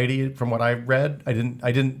bad variety from what I read. I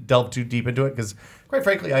didn't delve too deep into it because, quite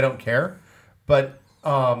frankly, I don't care. But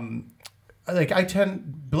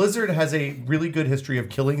Blizzard has a really good history of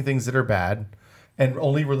killing things that are bad and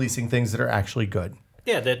only releasing things that are actually good.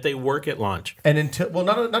 Yeah, that they work at launch. And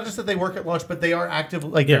not just that they work at launch, but they are active,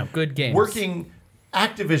 good games. Working.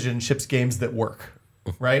 Activision ships games that work,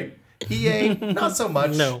 right? EA, not so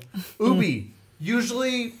much. No. Ubi,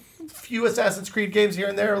 usually few Assassin's Creed games here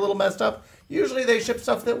and there are a little messed up. Usually they ship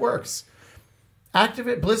stuff that works.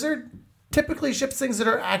 Blizzard, typically ships things that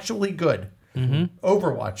are actually good.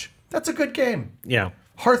 Overwatch, that's a good game. Yeah.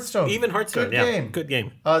 Hearthstone, Even Hearthstone, good yeah. game. Good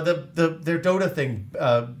game. Their Dota thing,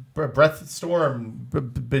 Breath Storm,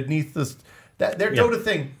 beneath this, their Dota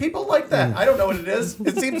thing. People like that. I don't know what it is.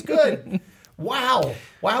 It seems good.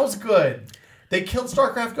 WoW's good. They killed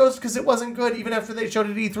StarCraft Ghost because it wasn't good, even after they showed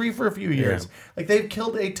it at E3 for a few years. Yeah. Like they've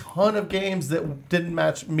killed a ton of games that didn't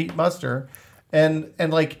meet muster, and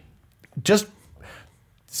like just.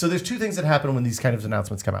 So there's two things that happen when these kind of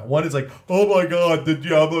announcements come out. One is like, oh my God, the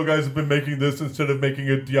Diablo guys have been making this instead of making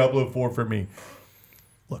a Diablo 4 for me.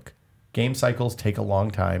 Look, game cycles take a long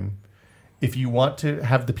time. If you want to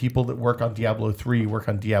have the people that work on Diablo 3 work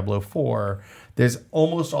on Diablo 4, there's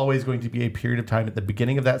almost always going to be a period of time at the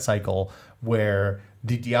beginning of that cycle where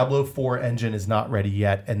the Diablo 4 engine is not ready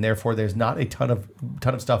yet, and therefore there's not a ton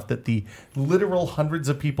of stuff that the literal hundreds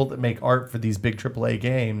of people that make art for these big AAA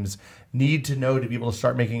games need to know to be able to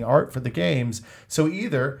start making art for the games. So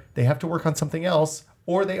either they have to work on something else,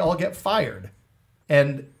 or they all get fired.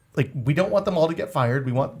 And like we don't want them all to get fired.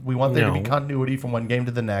 We want there to be continuity from one game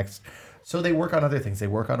to the next. So they work on other things. They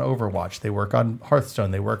work on Overwatch. They work on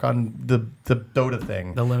Hearthstone. They work on the Dota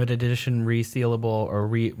thing. The limited edition resealable or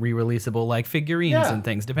re-releasable like figurines and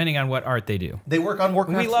things, depending on what art they do. They work on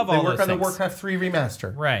Warcraft. We love all They work those on the things. Warcraft 3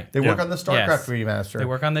 remaster. Right. They work on the StarCraft remaster. They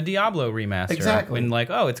work on the Diablo remaster. Exactly. When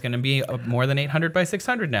like, oh, it's going to be more than 800 by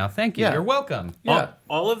 600 now. Thank you. Yeah. You're welcome. Yeah.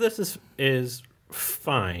 All of this is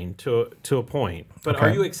fine to a point, but Okay.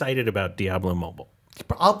 are you excited about Diablo Mobile?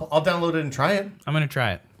 I'll download it and try it. I'm going to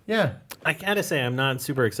try it. Yeah. I gotta say, I'm not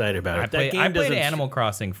super excited about it. I played doesn't- Animal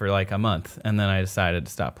Crossing for like a month, and then I decided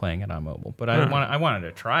to stop playing it on mobile. But I wanted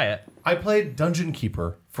to try it. I played Dungeon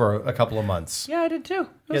Keeper for a couple of months. Yeah, I did too. It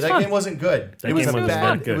Yeah, was that fun. game wasn't good. That It was game a was bad.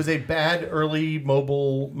 not good. It was a bad early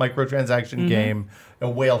mobile microtransaction game. A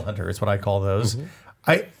whale hunter is what I call those.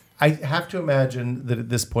 I have to imagine that at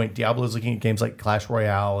this point, Diablo is looking at games like Clash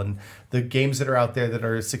Royale and the games that are out there that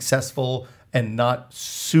are successful and not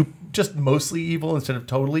just mostly evil instead of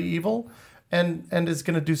totally evil. And is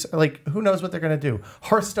going to do, like, who knows what they're going to do.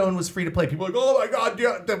 Hearthstone was free to play. People are like, oh my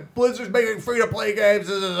God, the Blizzard's making free to play games.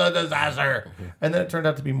 This is a disaster. And then it turned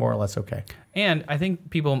out to be more or less okay. And I think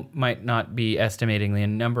people might not be estimating the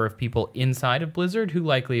number of people inside of Blizzard who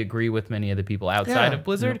likely agree with many of the people outside Yeah. of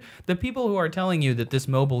Blizzard. The people who are telling you that this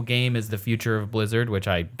mobile game is the future of Blizzard, which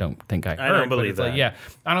I don't think I heard. don't but believe it's like, that. yeah,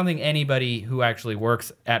 I don't think anybody who actually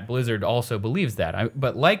works at Blizzard also believes that.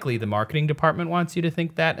 But likely the marketing department wants you to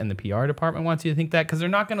think that, and the PR department wants you to think that, because they're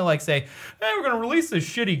not going to like say, hey, we're going to release this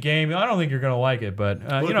shitty game. I don't think you're going to like it, but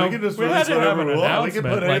you know, we can just we release had to have whatever an we want. We announcement.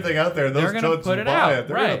 can put anything out there, and they're those gonna chuds put will it buy out. it.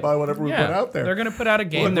 They're going to buy whatever we put out there. They're going to put out a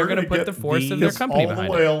game. Look, They're we're going to gonna put the get force of their Just company all the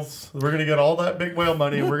behind it. whales. We're going to get all that big whale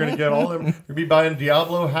money. We're going to get all them. We're going to be buying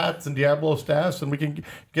Diablo hats and Diablo staffs, and we can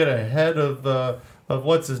get a head of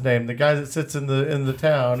what's his name, the guy that sits in the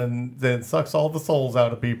town and then sucks all the souls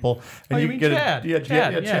out of people. And Oh, you can mean get Chad?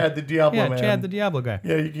 Chad, the Diablo man. Chad, the Diablo guy.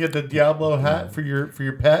 Yeah, you can get the Diablo hat for your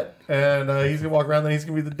pet, and he's gonna walk around. Then he's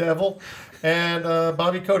gonna be the devil, and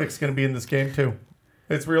Bobby Kodak's gonna be in this game too.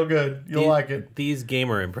 It's real good. You'll like it. These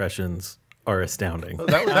gamer impressions are astounding.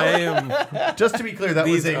 I am. Just to be clear, that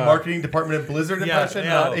was a marketing department of Blizzard impression,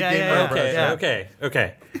 not a gamer impression.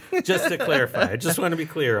 Okay. Just to clarify, I just want to be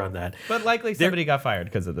clear on that. But likely somebody got fired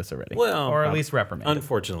because of this already. Well, or at least reprimanded.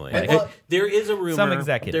 Unfortunately, Well, there is a rumor. Some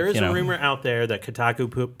executive, there is you know. a rumor out there that Kotaku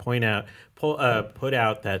put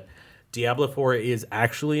out that Diablo 4 is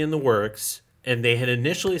actually in the works. And they had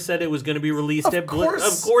initially said it was going to be released at Blizzard.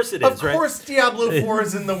 Of course it is, Of right? course Diablo 4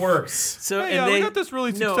 is in the works. So, Hey, we got this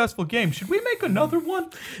really successful game. Should we make another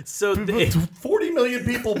one? So they, 40 million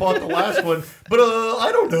people bought the last one, but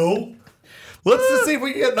I don't know. Let's just see if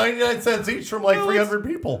we can get 99 cents each from like 300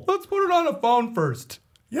 people. Let's put it on a phone first.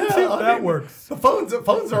 Yeah, see if I that mean, works. The phones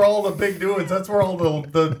are all the big doings. That's where all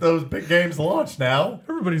those big games launch now.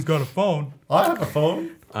 Everybody's got a phone. I have a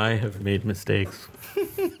phone. I have made mistakes.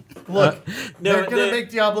 Look, no, they're gonna make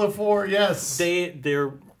Diablo 4. Yes,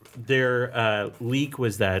 Their leak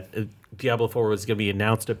was that Diablo 4 was going to be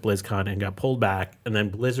announced at BlizzCon and got pulled back, and then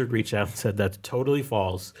Blizzard reached out and said that's totally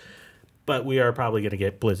false. But we are probably going to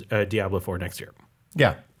get Diablo 4 next year.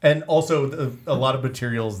 yeah, and also a lot of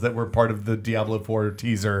materials that were part of the Diablo 4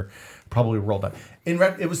 teaser probably rolled out.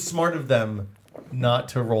 It was smart of them not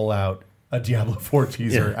to roll out a Diablo 4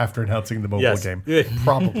 teaser after announcing the mobile game.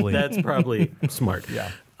 Probably. That's probably smart.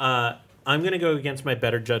 Yeah. I'm going to go against my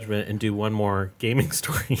better judgment and do one more gaming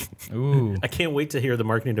story. Ooh. I can't wait to hear the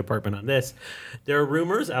marketing department on this. There are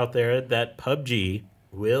rumors out there that PUBG,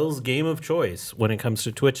 Will's game of choice when it comes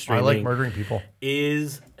to Twitch I streaming, like murdering people.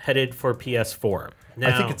 is headed for PS4.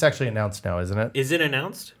 Now, I think it's actually announced now, isn't it? Is it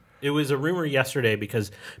announced? It was a rumor yesterday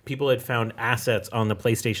because people had found assets on the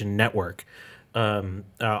PlayStation Network,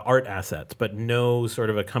 art assets, but no sort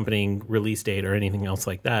of accompanying release date or anything else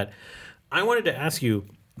like that. I wanted to ask you,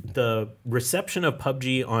 the reception of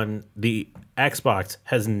PUBG on the Xbox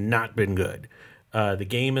has not been good. The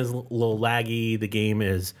game is a little laggy. The game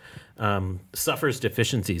is suffers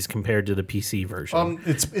deficiencies compared to the PC version.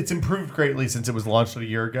 It's improved greatly since it was launched a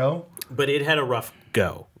year ago. But it had a rough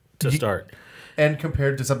go to start. And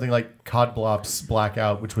compared to something like COD Blops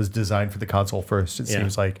Blackout, which was designed for the console first, it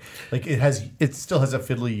seems like it still has a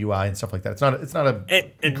fiddly UI and stuff like that. It's not a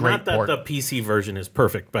and great not that port. the PC version is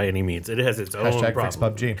perfect by any means. It has its own Hashtag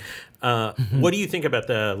problem. fix PUBG. What do you think about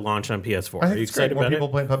the launch on PS4? I Are think you it's great. excited More about people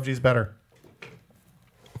it? playing PUBG is better.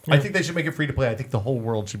 I think they should make it free to play. I think the whole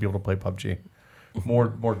world should be able to play PUBG. More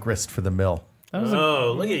grist for the mill.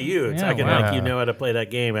 Oh, look at you. It's Yeah, talking wow. like you know how to play that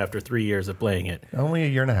game after 3 years of playing it. Only a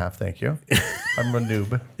year and a half, thank you. I'm a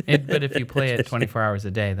noob. But if you play it 24 hours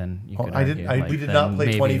a day, then you could argue, We did then not play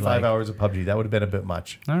maybe, 25 hours of PUBG. That would have been a bit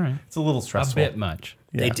much. All right. It's a little A stressful. bit much.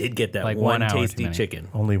 Yeah. They did get that Like one 1 hour too tasty many. chicken.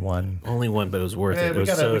 Only one. Only one, but it was worth Yeah, it. It we was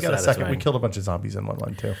got so a second. satisfying. We killed a bunch of zombies in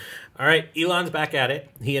one too. All right, Elon's back at it.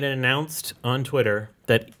 He had announced on Twitter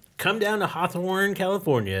that come down to Hawthorne,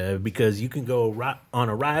 California, because you can go on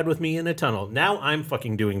a ride with me in a tunnel. Now I'm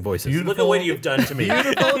fucking doing voices. Look at what you've done to me.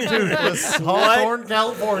 Beautiful toothless Hawthorne, What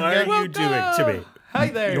California. are you doing to me? Hi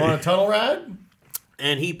there. You want a tunnel ride?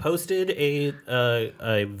 And he posted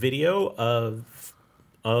a video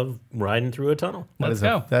of riding through a tunnel. Let's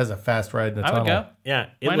go. That is a fast ride in a I tunnel. would go. Yeah,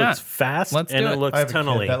 it Why looks not? fast Let's and do it it. looks I have a kid.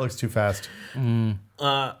 tunnely. That looks too fast. Would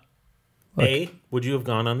you have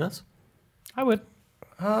gone on this? I would.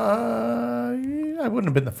 I wouldn't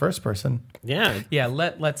have been the first person. Yeah, Yeah,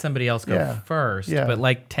 let somebody else go Yeah. first. Yeah. But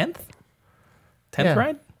like 10th? 10th Yeah.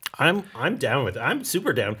 ride? I'm down with it. I'm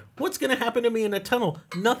super down. What's going to happen to me in a tunnel?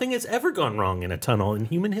 Nothing has ever gone wrong in a tunnel in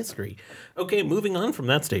human history. Okay, moving on from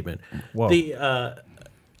that statement. Whoa.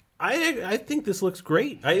 I think this looks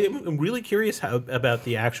great. I am really curious about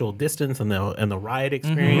the actual distance and the ride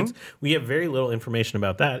experience. We have very little information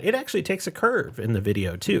about that. It actually takes a curve in the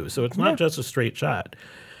video too, so it's not just a straight shot.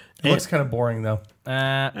 It looks kind of boring though.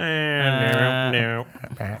 No.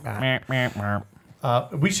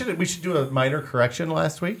 We should do a minor correction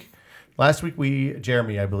last week. Last week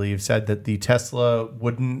Jeremy, I believe, said that the Tesla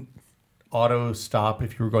wouldn't auto stop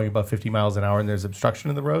if you were going above 50 miles an hour and there's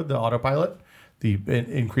obstruction in the road, the autopilot, the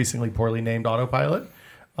increasingly poorly named autopilot.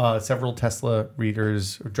 Several Tesla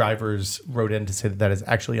readers or drivers wrote in to say that is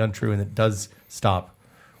actually untrue and it does stop,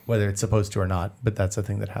 whether it's supposed to or not. But that's a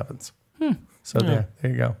thing that happens. So there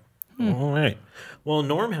you go. All right. Well,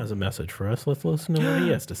 Norm has a message for us. Let's listen to what he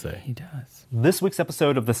has to say. He does. This week's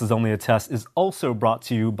episode of This Is Only a Test is also brought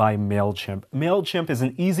to you by MailChimp. MailChimp is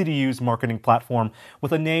an easy-to-use marketing platform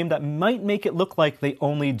with a name that might make it look like they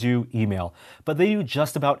only do email. But they do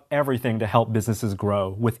just about everything to help businesses grow.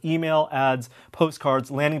 With email, ads, postcards,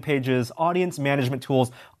 landing pages, audience management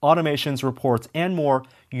tools, automations, reports, and more,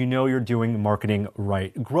 you know you're doing marketing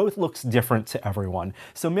right. Growth looks different to everyone.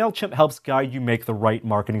 So MailChimp helps guide you make the right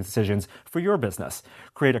marketing decisions for your business.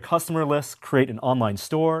 Create a customer list, create an online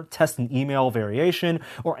store, test an email variation,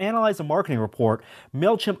 or analyze a marketing report.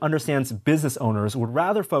 MailChimp understands business owners would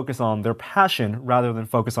rather focus on their passion rather than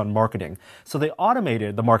focus on marketing. So they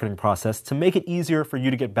automated the marketing process to make it easier for you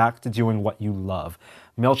to get back to doing what you love.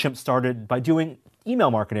 MailChimp started by doing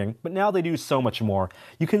email marketing, but now they do so much more.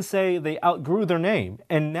 You can say they outgrew their name,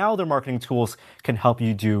 and now their marketing tools can help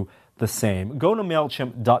you do the same. Go to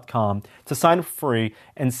MailChimp.com to sign up for free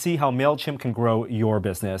and see how MailChimp can grow your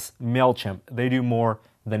business. MailChimp, they do more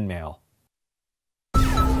than mail.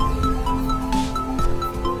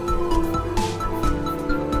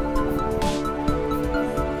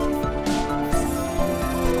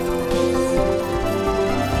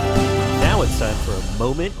 Now it's time for a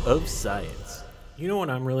moment of science. You know what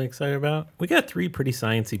I'm really excited about? We got three pretty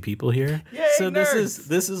sciencey people here. Yay, so nerds!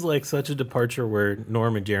 this is like such a departure where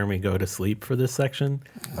Norm and Jeremy go to sleep for this section.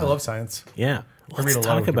 I love science. Yeah. I read Let's a lot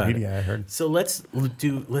talk of about Wikipedia, it. I heard. So let's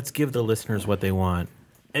give the listeners what they want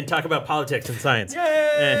and talk about politics and science.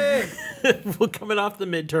 Yay! Well, coming off the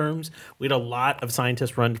midterms, we had a lot of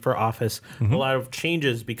scientists run for office, a lot of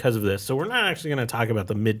changes because of this. So we're not actually going to talk about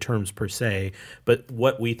the midterms per se, but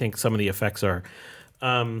what we think some of the effects are.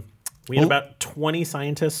 We had about 20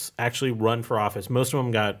 scientists actually run for office. Most of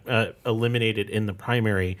them got eliminated in the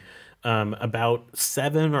primary. About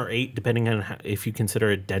 7 or 8, depending on if you consider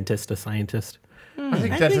a dentist a scientist. I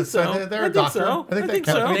think I dentists, think so. they're I a think doctor. so. I think I that think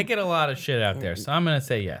counts. so. They get a lot of shit out there, so I'm going to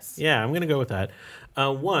say yes. Yeah, I'm going to go with that.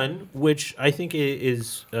 One, which I think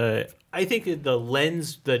is, I think the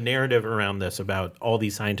lens, the narrative around this about all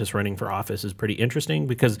these scientists running for office is pretty interesting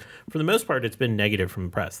because for the most part, it's been negative from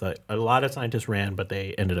the press. That a lot of scientists ran, but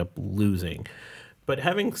they ended up losing. But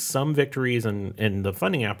having some victories in the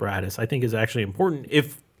funding apparatus, I think, is actually important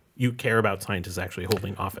if you care about scientists actually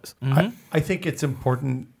holding office. I think it's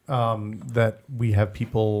important that we have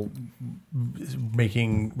people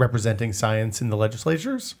representing science in the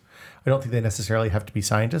legislatures. I don't think they necessarily have to be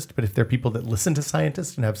scientists, but if they're people that listen to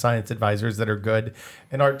scientists and have science advisors that are good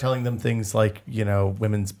and aren't telling them things like,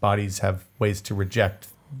 women's bodies have ways to reject.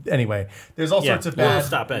 Anyway, there's all sorts of bad. We'll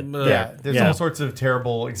stop it. There's all sorts of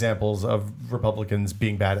terrible examples of Republicans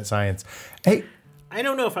being bad at science. Hey, I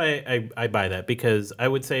don't know if I buy that because I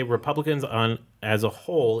would say Republicans as a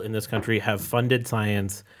whole in this country have funded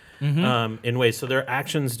science in ways so their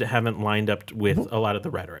actions haven't lined up with a lot of the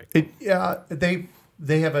rhetoric.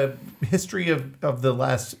 They have a history of the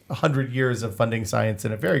last 100 years of funding science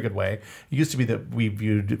in a very good way. It used to be that we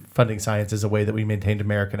viewed funding science as a way that we maintained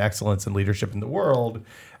American excellence and leadership in the world.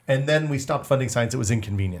 And then we stopped funding science. It was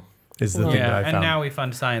inconvenient, is the thing that I found. And now we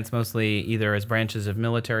fund science mostly either as branches of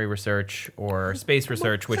military research or space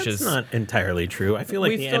research, which That's is not entirely true. I feel like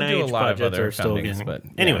we the still do a NIH lot of budgets other are still fundings, getting... but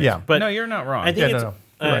Anyway, Yeah. but no, you're not wrong. I think Yeah, it's... no.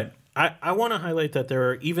 You're right. I want to highlight that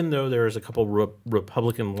there are, even though there's a couple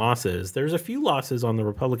Republican losses, there's a few losses on the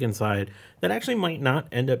Republican side that actually might not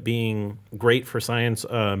end up being great for science.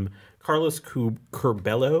 Carlos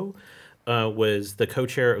Curbelo was the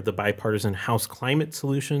co-chair of the bipartisan House Climate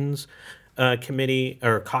Solutions Committee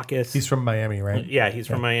or caucus. He's from Miami, right? Yeah, he's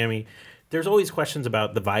from Miami. There's always questions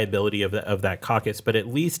about the viability of that caucus, but at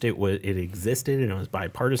least it existed and it was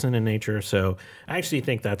bipartisan in nature. So I actually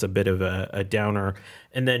think that's a bit of a downer.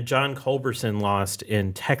 And then John Culberson lost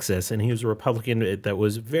in Texas, and he was a Republican that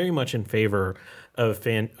was very much in favor of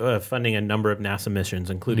funding a number of NASA missions,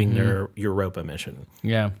 including their Europa mission.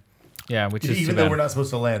 Yeah, which is Even though we're not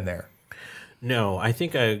supposed to land there. No, I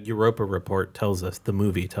think a Europa report tells us, the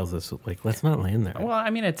movie tells us, let's not land there. Well, I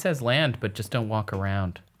mean, it says land, but just don't walk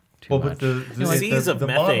around. But the seas of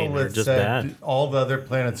methane model are just said bad. all the other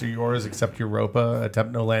planets are yours except Europa.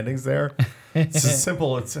 Attempt no landings there. It's just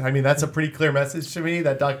simple. That's a pretty clear message to me.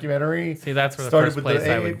 That documentary. See, that's where the started first with place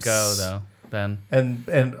the I would apes, go, though. Then and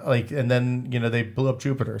then they blew up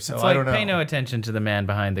Jupiter. So it's I like don't know. pay no attention to the man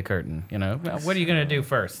behind the curtain. Well, what are you gonna do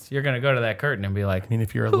first? You're gonna go to that curtain and be like,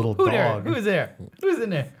 If you're a little dog, Who's there? Who's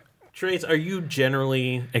in there? Trace, are you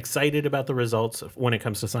generally excited about the results when it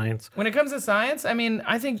comes to science? When it comes to science,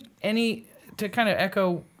 I think to kind of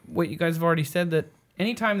echo what you guys have already said, that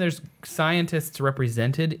anytime there's scientists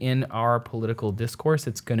represented in our political discourse,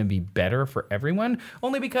 it's going to be better for everyone.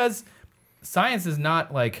 Only because science is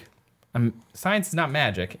not science is not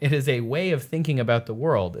magic. It is a way of thinking about the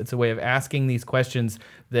world. It's a way of asking these questions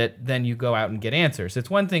that then you go out and get answers. It's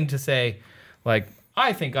one thing to say,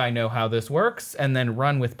 I think I know how this works, and then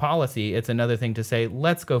run with policy. It's another thing to say,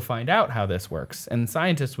 let's go find out how this works. And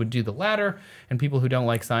scientists would do the latter, and people who don't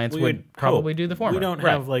like science would probably do the former. We don't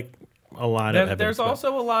have a lot of evidence. There's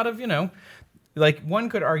also a lot of, one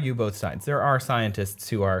could argue both sides. There are scientists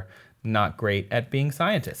who are not great at being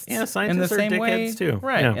scientists. Yeah, scientists are dickheads too.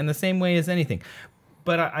 Right, Yeah. in the same way as anything.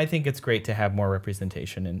 But I think it's great to have more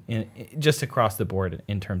representation in just across the board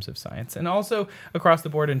in terms of science, and also across the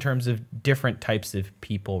board in terms of different types of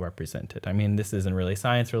people represented. This isn't really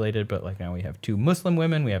science related, but now we have 2 Muslim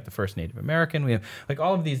women, we have the first Native American, we have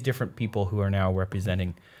all of these different people who are now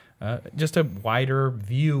representing just a wider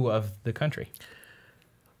view of the country.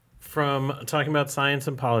 From talking about science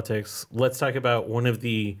and politics, let's talk about one of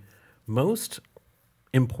the most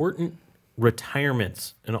important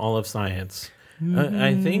retirements in all of science.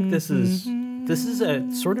 I think this is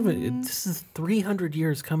 300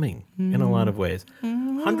 years coming in a lot of ways.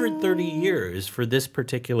 130 years for this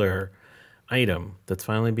particular item that's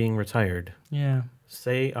finally being retired. Yeah.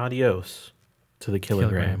 Say adios to the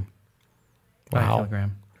kilogram. Wow.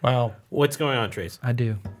 Kilogram. Wow. What's going on, Trace? I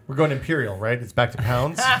do. We're going imperial, right? It's back to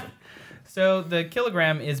pounds. So the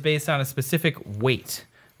kilogram is based on a specific weight.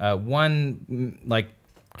 One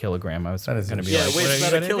kilogram. I was going to be weighs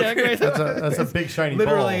about a kilogram. That's a big shiny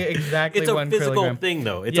literally ball. exactly It's a 1 physical kilogram. thing,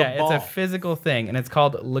 though. It's a ball. It's a physical thing, and it's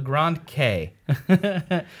called Legrand K,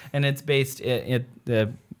 and it's based.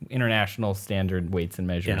 international standard weights and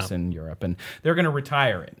measures Yeah. in Europe, and they're going to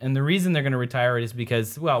retire it. And the reason they're going to retire it is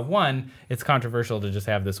because, well, one, it's controversial to just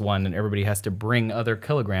have this one, and everybody has to bring other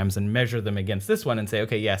kilograms and measure them against this one and say,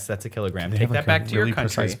 okay, yes, that's a kilogram. Take that back to your country.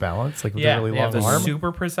 Precise balance, like with Yeah, a really they have long a arm.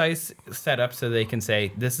 super precise setup so they can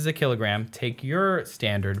say, this is a kilogram. Take your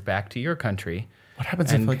standard back to your country. What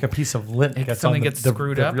happens if like a piece of lint gets something on gets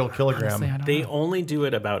screwed the up? real kilogram? Honestly, I don't They know. only do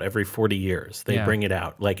it about every 40 years. They Yeah. bring it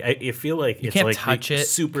out. Like I feel like You it's can't like touch the it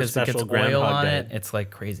super because it gets special oil Groundhog on Day. it. It's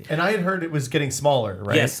like crazy. And I had heard it was getting smaller,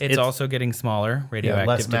 right? Yes. It's also getting smaller,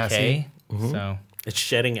 radioactive decay. massy. So It's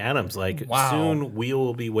shedding atoms. Like Wow. soon we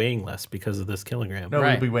will be weighing less because of this kilogram. No,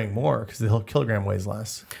 Right. we'll be weighing more because the whole kilogram weighs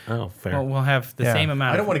less. Oh, fair. well, we'll have the Yeah. same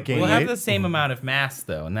amount. I don't wanna gain We'll have weight. the same amount of mass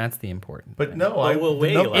though, and that's the important. But thing. no, we'll the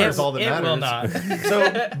weigh number less. is all that It matters. will not.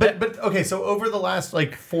 So, but okay. So over the last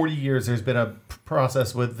like 40 years, there's been a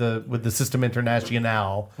process with the System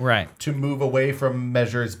International, Right. to move away from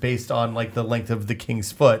measures based on like the length of the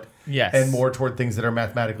king's foot, Yes. and more toward things that are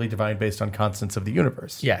mathematically defined based on constants of the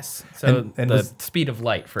universe. Yes. So And the was- speed of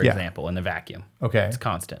light, for Yeah. example, in the vacuum, Okay. it's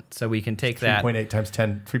constant. So we can take that. 3.8 times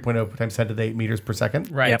 10, 3.0 times 10 to the 8 meters per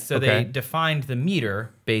second. Right. Yep. So Okay. they defined the meter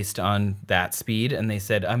based on that speed, and they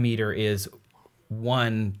said a meter is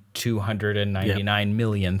 1/299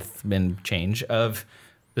 millionth and change of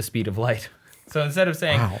the speed of light. So instead of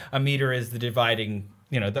saying a meter is the dividing,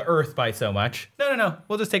 the Earth by so much, no.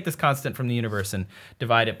 We'll just take this constant from the universe and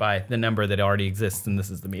divide it by the number that already exists, and this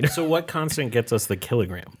is the meter. So what constant gets us the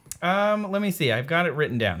kilogram? Let me see. I've got it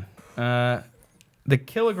written down. The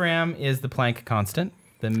kilogram is the Planck constant.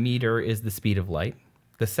 The meter is the speed of light.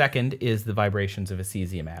 The second is the vibrations of a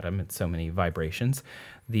cesium atom. It's so many vibrations.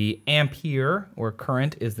 The ampere, or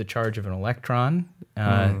current, is the charge of an electron.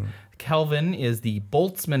 Kelvin is the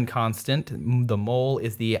Boltzmann constant. The mole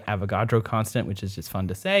is the Avogadro constant, which is just fun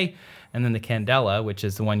to say. And then the candela, which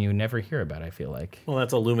is the one you never hear about, I feel like. Well,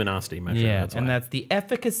 that's a luminosity measure. Yeah, that's and why. that's the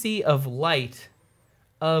efficacy of light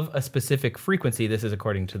of a specific frequency. This is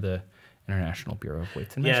according to the International Bureau of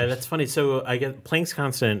Weights and Measures. Yeah, that's funny. So I get Planck's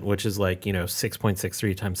constant, which is like,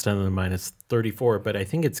 6.63 times 10 to the minus 34, but I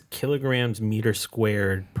think it's kilograms meter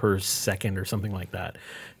squared per second or something like that.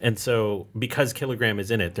 And so because kilogram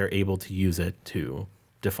is in it, they're able to use it to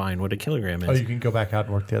define what a kilogram is. Oh, you can go back out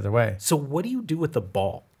and work the other way. So what do you do with the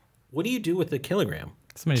ball? What do you do with the kilogram?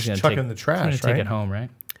 Somebody's Just gonna chuck it in the trash, somebody's gonna right? take it home, right?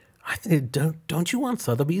 I think, don't you want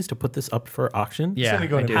Sotheby's to put this up for auction? Yeah, gonna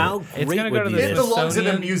go I to- do. How It's great gonna would go to be the It this? belongs in a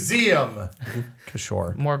Smithsonian. museum.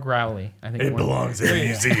 Kishore. More growly. I think It more- belongs in a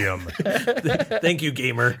museum. Thank you,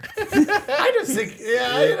 gamer. I just think,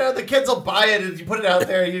 the kids will buy it and you put it out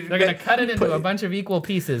there. They're gonna cut it into a bunch of equal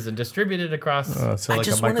pieces and distribute it across. So I like a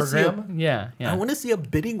just wanna see a- microgram? Yeah. I want to see a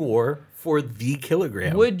bidding war for the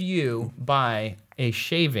kilogram. Would you buy a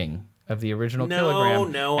shaving of the original No,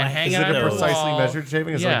 kilogram no, and I- hang Is it it on a your precisely wall? measured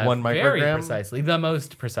shaving? Is it Yeah, like 1 very microgram? precisely, the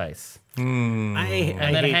most precise. I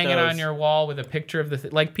And then hate hang it those. on your wall with a picture of the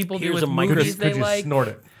like people do Here's with a micro- movies Could they you like. snort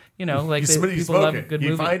it? Like You, they, you people smoke love it. good You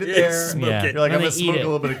movie. find it Yeah, there. smoke Yeah. it. You're like, And I'm they going to eat smoke it. a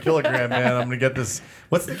little bit of kilogram, man. I'm going to get this.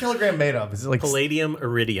 What's the kilogram made of? Is it like... Palladium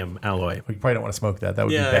iridium alloy. You probably don't want to smoke that. That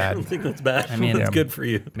would Yeah, be I bad. don't think that's bad. I mean- mean, it's Yeah. good for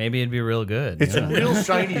you. Maybe it'd be real good. It's yeah. real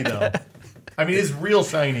shiny, though. I mean, it's real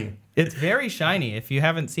shiny. It's very shiny. If you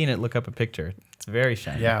haven't seen it, look up a picture. It's very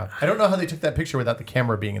shiny. Yeah. I don't know how they took that picture without the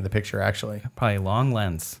camera being in the picture, actually. Probably long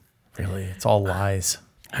lens. Really? It's all lies.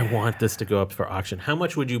 I want this to go up for auction. How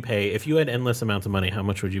much would you pay if you had endless amounts of money? How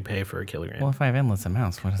much would you pay for a kilogram? Well, if I have endless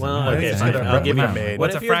amounts, what does Well, it matter? okay, It's fine. either I'll give you. replica made. What's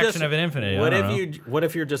What a if you're fraction just- of an infinity? What I if don't know. you? What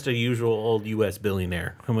if you're just a usual old U.S.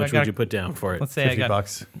 billionaire? How much got- would you put down for it? Let's say I 50 got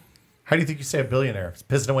bucks. How do you think you say a billionaire? Is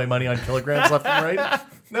pissing away money on kilograms left and right?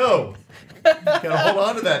 No. You gotta hold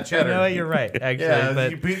on to that cheddar. No, you're right, actually. Yeah,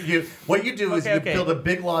 but what you do is Okay, you okay. build a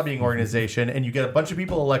big lobbying organization and you get a bunch of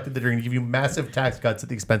people elected that are going to give you massive tax cuts at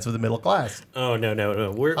the expense of the middle class. Oh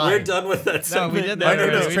no. We're Fine. done with that. No, segment. we did No, that no,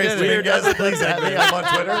 already. no. We Trace did it. Dominguez, please add me. I'm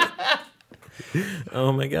on Twitter.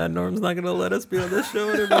 Oh my God, Norm's not going to let us be on this show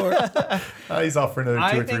anymore. He's off for another 2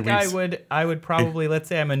 I or 3 think weeks. I would probably, let's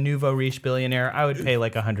say I'm a nouveau riche billionaire, I would pay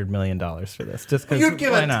like $100 million for this, just because. You'd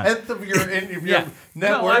give why a not? tenth of your net Yeah,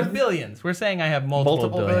 no, worth. I'm billions. We're saying I have multiple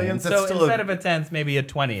Multiple billions? That's So still instead of a tenth, maybe a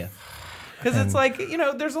 20th. Because it's like,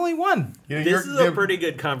 there's only one. You know, This is a pretty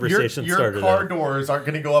good conversation your starter. car though. doors aren't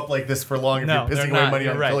going to go up like this for long if No, you're they're pissing away not. money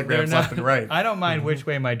You're on right. kilograms They're left and right. I don't mind which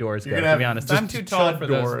way my doors go, You're to gonna be have honest. just I'm too tall for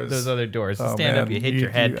doors. those other doors. You Oh, stand up, man. you hit You- your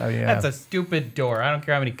head. you- yeah. That's a stupid door. I don't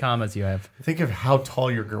care how many commas you have. Think of how tall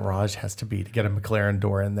your garage has to be to get a McLaren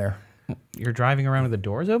door in there. You're driving around with the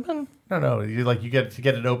doors open? No. You get to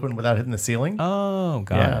get it open without hitting the ceiling. Oh,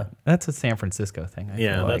 got Yeah. it. That's a San Francisco thing. I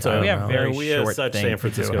Yeah, feel that's like. a- we have very we have short such things. San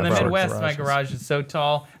Francisco In the short Midwest, my garages. garage is so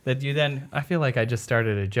tall that you then. I feel like I just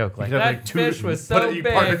started a joke. Like You could have, that like, two- fish was but so you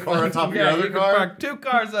big. park a car on top of your Yeah, other you can car? park 2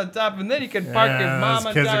 cars on top, and then you can park your mama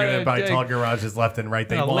Those kids are down going to a buy dig. tall garages left and right.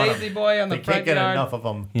 They And a want lazy 'em. boy on the They front can't get yard. enough of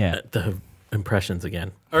them. Yeah. The impressions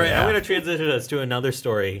again. All right, I'm going to transition us to another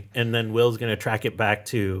story, and then Will's going to track it back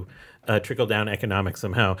to trickle down economics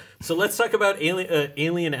somehow. So let's talk about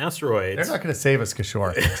alien asteroids. They're not going to save us,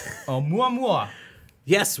 Kishore. Is Oh, mua mua.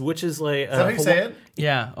 Yes, which is like that how you say it?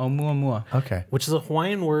 Yeah. Oh, mua mua. Okay. which is a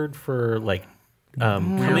Hawaiian word for like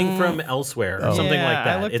coming from elsewhere or something Yeah, like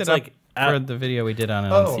that. I looked It's it like up for the video we did on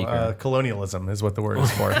it on Seeker. Colonialism is what the word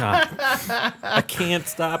is for. I can't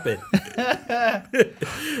stop it.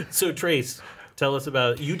 So Trace, tell us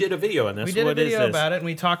about you did a video on this. We did What a is video this? about it, and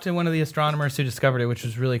we talked to one of the astronomers who discovered it, which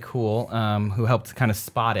was really cool, who helped kind of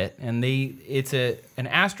spot it. And it's an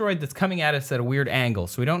asteroid that's coming at us at a weird angle,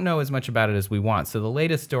 so we don't know as much about it as we want. So the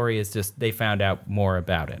latest story is just they found out more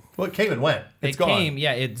about it. Well, it came and went. It's It gone. came,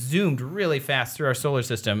 yeah, it zoomed really fast through our solar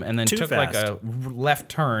system and then Too took fast. like a left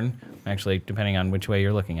turn. Actually, depending on which way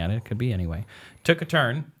you're looking at it, it could be anyway. Took a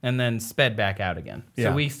turn and then sped back out again. Yeah.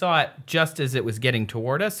 So we saw it just as it was getting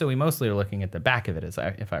toward us. So we mostly are looking at the back of it,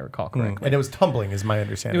 if I recall correctly. And it was tumbling, is my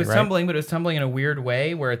understanding, It was right? tumbling, but it was tumbling in a weird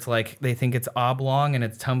way where it's like they think it's oblong and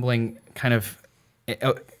it's tumbling kind of.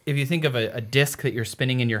 If you think of a disc that you're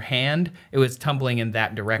spinning in your hand, it was tumbling in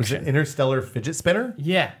that Is direction. it interstellar fidget spinner?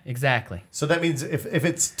 Yeah, exactly. So that means if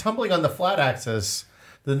it's tumbling on the flat axis,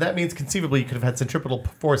 then that means conceivably you could have had centripetal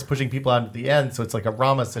force pushing people out to the end, so it's like a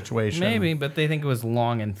Rama situation. Maybe, but they think it was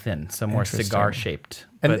long and thin, so more Interesting. cigar-shaped.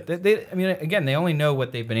 And- But I mean, again, they only know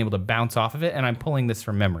what they've been able to bounce off of it, and I'm pulling this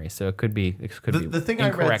from memory, so it could be The thing I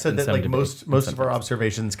read incorrect said in that some like debate- most in of some our things.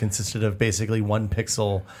 observations consisted of basically 1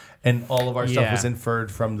 pixel, and all of our stuff Yeah. was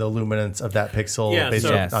inferred from the luminance of that pixel Yeah, based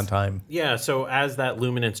so- Yes. on time. Yeah, so as that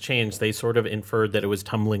luminance changed, they sort of inferred that it was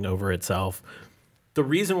tumbling over itself. The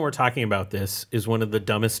reason we're talking about this is one of the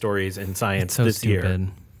dumbest stories in science so this year. stupid.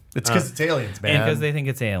 It's because it's aliens, man. And because they think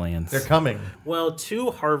it's aliens. They're coming. Well,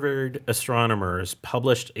 2 Harvard astronomers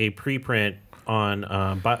published a preprint on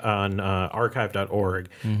archive.org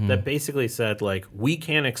that basically said, like, we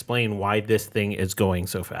can't explain why this thing is going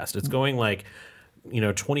so fast. It's going like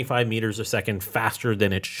 25 meters a second faster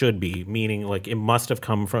than it should be, meaning like it must have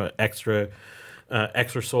come from an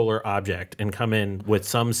extrasolar object and come in with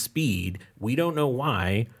some speed. We don't know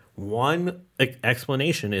why. One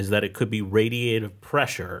explanation is that it could be radiative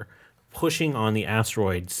pressure pushing on the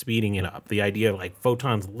asteroid, speeding it up. The idea of like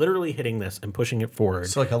photons literally hitting this and pushing it forward.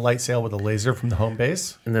 So like a light sail with a laser from the home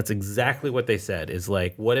base. And that's exactly what they said is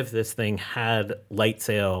like, what if this thing had light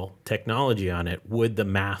sail technology on it? Would the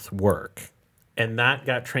math work? And that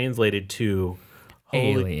got translated to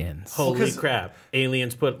aliens. Holy 'cause- crap.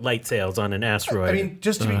 Aliens put light sails on an asteroid. I mean,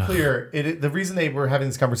 just to be clear, the reason they were having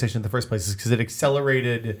this conversation in the first place is because it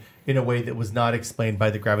accelerated in a way that was not explained by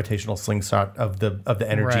the gravitational slingshot of the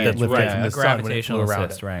energy Right. it lifted right. from A the sun when it gravitational flew around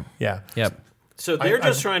assist, it. right. Yeah. Yep. So they're just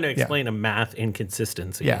I'm- trying to yeah. explain a math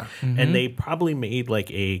inconsistency. Yeah. And they probably made like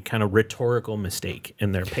a kind of rhetorical mistake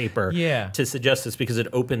in their paper Yeah. to suggest this because it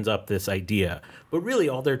opens up this idea. But really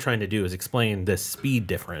all they're trying to do is explain this speed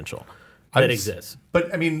differential that exists.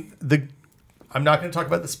 But I mean, I'm not going to talk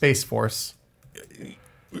about the Space Force.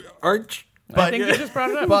 Arch. But, I think you just brought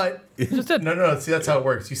it up. But Just did. no. See, that's how it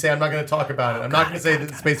works. You say I'm not going to talk about it. I'm not going to say that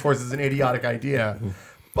the Space Force is an idiotic idea.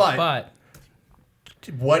 But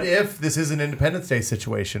what if this is an Independence Day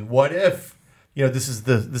situation? What if this is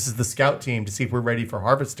the scout team to see if we're ready for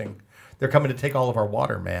harvesting? They're coming to take all of our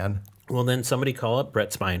water, man. Well, then somebody call up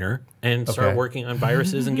Brett Spiner and start Okay. working on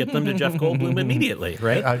viruses and get them to Jeff Goldblum immediately,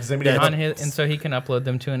 right? Does anybody have on his, and so he can upload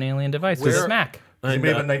them to an alien device. Where- Does Mac? Does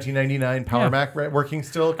anybody have a 1999 Power Yeah. Mac working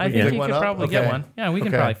still? Can I we think pick you one could up? probably Okay. get one. Yeah, we can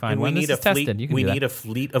Okay. probably find And one. we This need is a fleet. tested. You can We do need that. a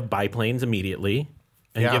fleet of biplanes immediately,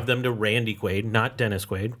 and Yeah. give them to Randy Quaid, not Dennis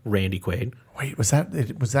Quaid. Randy Quaid. Wait,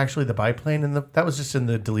 it was actually the biplane that was just in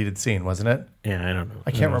the deleted scene, wasn't it? Yeah, I don't know.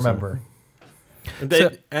 I can't remember.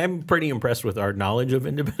 I'm pretty impressed with our knowledge of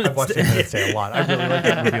Independence I've watched Day. Independence Day a lot. I really like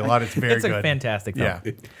that movie a lot. It's very It's good. a fantastic film.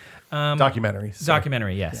 Yeah. Documentary. So.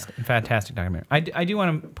 Documentary, yes. Fantastic documentary. I do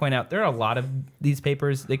want to point out there are a lot of these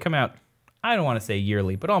papers. They come out, I don't want to say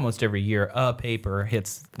yearly, but almost every year a paper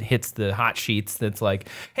hits the hot sheets that's like,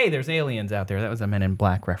 hey, there's aliens out there. That was a Men in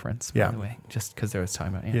Black reference, by the way, just because there was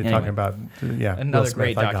talking about You're talking about, Will another Smith,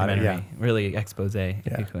 great I got it, documentary. yeah. Really expose.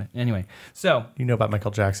 Anyway, so, You know about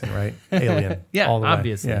Michael Jackson, right? Alien. Yeah, all the way.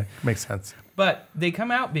 obviously. Yeah, makes sense. but they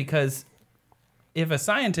come out because if a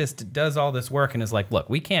scientist does all this work and is like, look,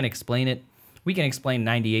 we can't explain it, we can explain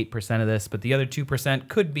 98% of this, but the other 2%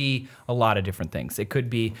 could be a lot of different things. It could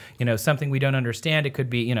be, something we don't understand. It could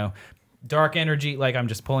be, dark energy, like I'm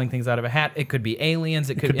just pulling things out of a hat. It could be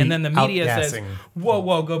aliens. It could and then the media says,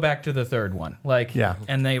 whoa, go back to the third one.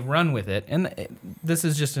 And they run with it. And this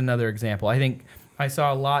is just another example. I think I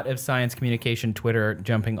saw a lot of science communication Twitter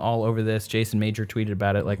jumping all over this. Jason Major tweeted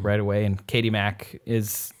about it right away, and Katie Mack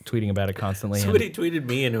is tweeting about it constantly. Somebody tweeted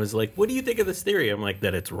me and it was like, what do you think of this theory? I'm like,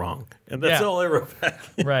 that it's wrong. And that's all I wrote back.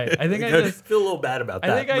 Right. I think I just feel a little bad about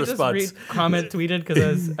that. I think I just comment tweeted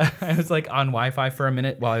because I was like on Wi-Fi for a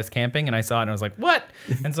minute while I was camping, and I saw it and I was like, what?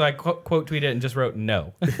 And so I quote tweeted and just wrote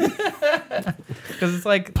no. Because it's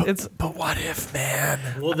like, but what if, man?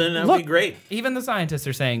 Well, then that would be great. Even the scientists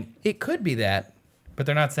are saying it could be that, but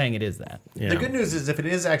they're not saying it is that. Yeah. The good news is if it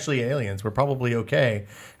is actually aliens, we're probably okay.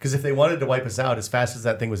 Because if they wanted to wipe us out as fast as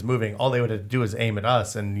that thing was moving, all they would have to do is aim at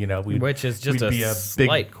us, and which is just we'd be a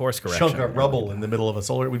slight big course correction. chunk of rubble in the middle of a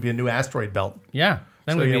solar. We'd be a new asteroid belt. Yeah.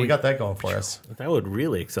 Then we got that going for us. That would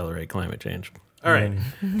really accelerate climate change. All right.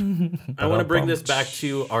 I want to bring this back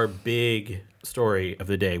to our big story of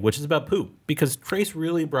the day, which is about poop, because Trace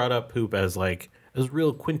really brought up poop as a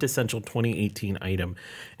real quintessential 2018 item.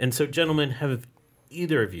 And so, gentlemen, have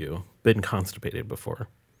either of you been constipated before?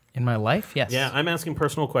 In my life, yes. Yeah, I'm asking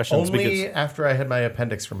personal questions. Only after I had my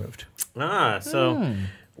appendix removed.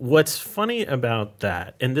 What's funny about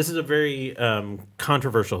that, and this is a very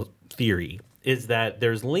controversial theory, is that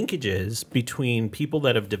there's linkages between people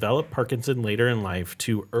that have developed Parkinson later in life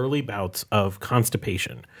to early bouts of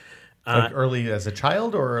constipation. Like early as a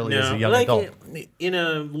child or early as a young adult? In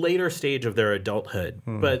a later stage of their adulthood.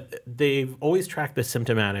 But they've always tracked the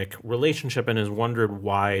symptomatic relationship and has wondered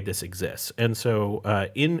why this exists. And so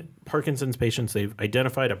in Parkinson's patients, they've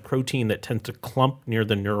identified a protein that tends to clump near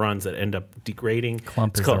the neurons that end up degrading.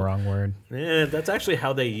 Clump is the wrong word. Yeah, that's actually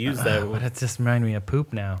how they use that. But it just reminded me of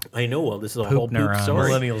poop now. I know. Well, this is a whole poop story.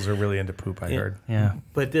 Millennials are really into poop, I heard. Yeah.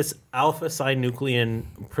 But this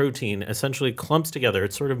alpha-synuclein protein essentially clumps together.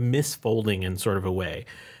 It's sort of misfolding in sort of a way.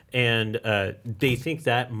 And they think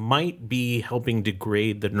that might be helping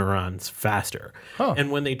degrade the neurons faster.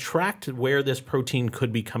 And when they tracked where this protein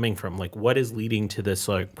could be coming from, like what is leading to this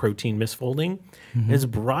protein misfolding, has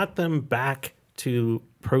brought them back to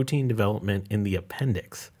protein development in the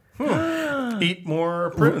appendix. Eat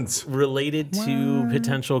more prunes. Related to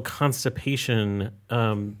potential constipation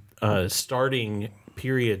starting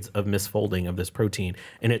periods of misfolding of this protein,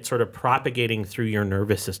 and it's sort of propagating through your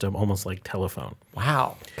nervous system almost like telephone.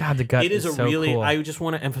 Wow. God, the gut is so cool. I just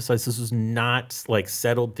want to emphasize this is not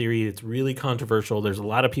settled theory. It's really controversial. There's a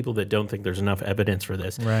lot of people that don't think there's enough evidence for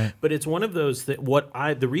this. Right. But it's one of those that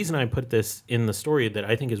the reason I put this in the story that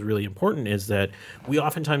I think is really important is that we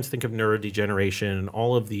oftentimes think of neurodegeneration and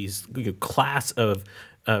all of these class of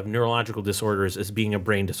neurological disorders as being a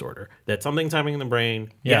brain disorder. That something's happening in the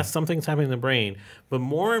brain. Yeah. Yes, something's happening in the brain. But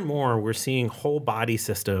more and more, we're seeing whole body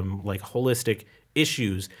system, holistic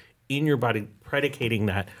issues in your body predicating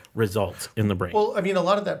that results in the brain. Well, I mean, a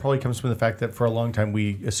lot of that probably comes from the fact that for a long time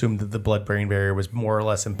we assumed that the blood-brain barrier was more or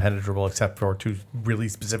less impenetrable, except for two really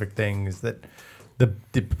specific things that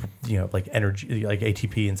like energy, like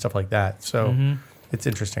ATP and stuff like that. So. It's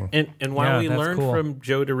interesting. And while we learned from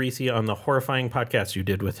Joe DeRisi on the horrifying podcast you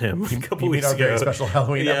did with him a couple weeks ago, our very special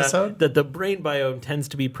Halloween episode, that the brain biome tends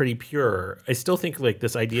to be pretty pure, I still think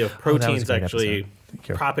this idea of proteins actually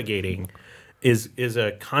propagating is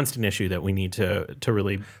a constant issue that we need to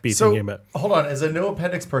really be thinking about. Hold on, as a no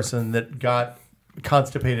appendix person that got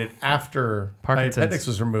constipated after my appendix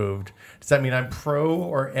was removed, does that mean I'm pro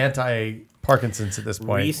or anti Parkinson's at this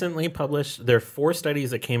point? Recently published, there are 4 studies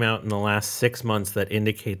that came out in the last 6 months that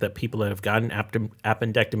indicate that people that have gotten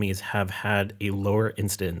appendectomies have had a lower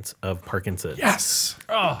incidence of Parkinson's. Yes.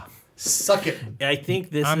 Oh, suck it. I think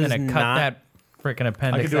I'm going to cut that freaking appendix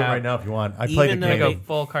out. I can do it right now if you want. I played the game. I'm going to go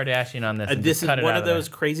full Kardashian on this. This is one of those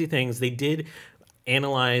crazy things. They did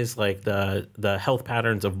analyze the health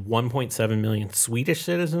patterns of 1.7 million Swedish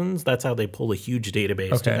citizens. That's how they pull a huge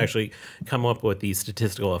database to actually come up with these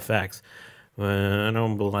statistical effects. I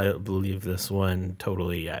don't believe this one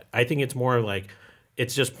totally yet. I think it's more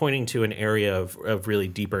it's just pointing to an area of really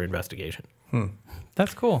deeper investigation.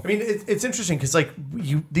 That's cool. I mean, it's interesting because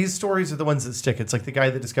these stories are the ones that stick. It's like the guy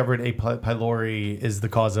that discovered A. pylori is the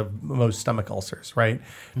cause of most stomach ulcers, right?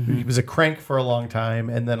 He was a crank for a long time,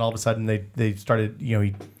 and then all of a sudden they started.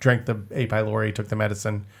 He drank the A. pylori, took the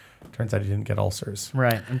medicine. Turns out he didn't get ulcers.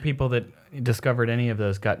 Right, and people that discovered any of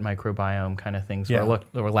those gut microbiome kind of things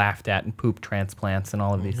were laughed at, and poop transplants and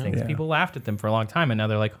all of these things. Yeah. People laughed at them for a long time, and now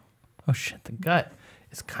they're like, oh shit, the gut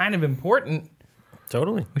is kind of important.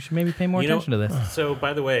 Totally. We should maybe pay more attention to this. So,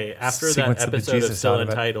 by the way, after that Sequence the episode of bejesus Still out of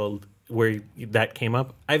it. Entitled, where that came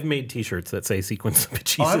up, I've made T-shirts that say "Sequence the I would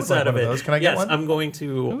bejesus" like out of one it. of those. Can I get yes, one? I'm going to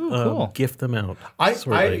cool. gift them out.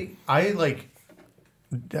 I like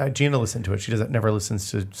Gina listened to it. She never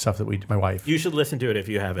listens to stuff that my wife. You should listen to it if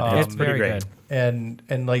you haven't. It's pretty very great. good.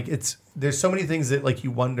 And like there's so many things that like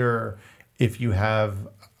you wonder if you have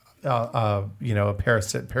a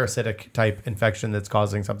parasitic type infection that's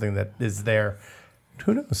causing something that is there.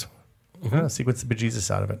 Who knows? I don't know. Sequence the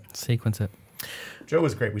bejesus out of it. Sequence it. Joe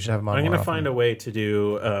was great. We should have him on. I'm going to find a way to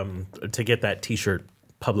do to get that T-shirt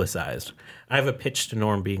publicized. I have a pitch to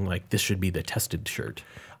Norm being like, "This should be the tested shirt."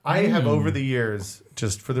 I have over the years,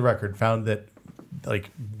 just for the record, found that like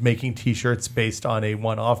making T-shirts based on a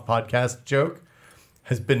one-off podcast joke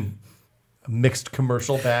has been a mixed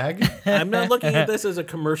commercial bag. I'm not looking at this as a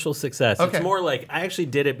commercial success. Okay. It's more like I actually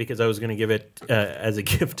did it because I was going to give it as a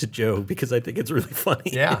gift to Joe because I think it's really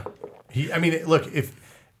funny. Yeah, look,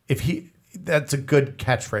 that's a good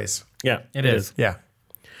catchphrase. Yeah, It is. Yeah,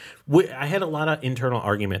 I had a lot of internal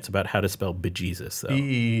arguments about how to spell bejesus, though.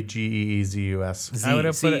 Begeezus. I would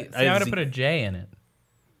have Z- put a J in it.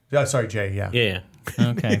 Sorry, Jay. Yeah. Yeah.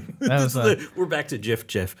 Okay. That was We're back to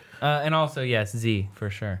Jif. and also yes, Z for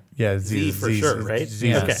sure. Yeah, Z for sure, right?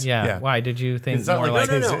 Z. Okay. Yeah. Why did you think It's not more like,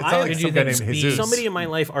 like it's no, not I- like did some you guy think named speed- Jesus. Somebody in my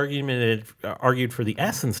life argued for the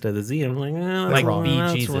S instead of the Z. I'm like, Like well, be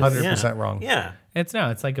that's Jesus. what- 100% wrong. Yeah. it's a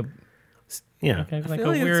Yeah. Okay, I like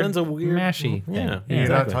feel a it weird sends a weird mashy thing. Yeah. Yeah. You're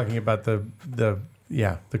exactly. not talking about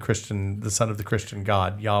the Christian, the son of the Christian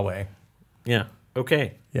God, Yahweh. Yeah.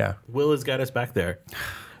 Okay. Yeah. Will has got us back there.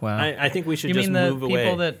 wow. I think we should You just mean the move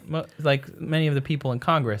people away. that like many of the people in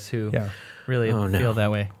Congress who Yeah. really Oh, no. feel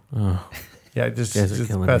that way? Yeah, just guys are it's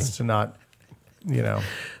killing best to not, you know.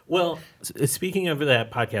 Well, speaking of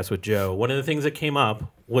that podcast with Joe, one of the things that came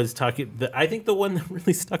up was I think the one that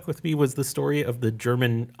really stuck with me was the story of the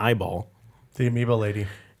German eyeball. The amoeba lady.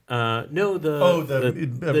 No, the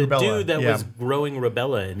rubella. dude that Yeah. was growing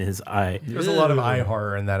rubella in his eye. There's a lot of eye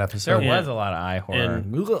horror in that There episode. Yeah. was a lot of eye horror.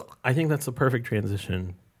 And I think that's the perfect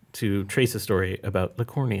transition to Trace's story about the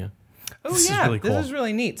cornea. Oh This is yeah, really cool. this is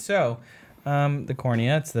really neat. So, the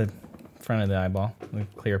cornea, it's the front of the eyeball, the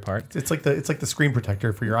clear part. It's like the screen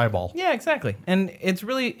protector for your eyeball. Yeah, exactly. And it's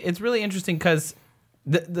really interesting because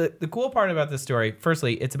the cool part about this story,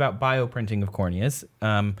 firstly, it's about bioprinting of corneas.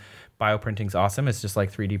 Bioprinting's awesome. It's just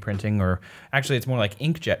like 3D printing, or actually, it's more like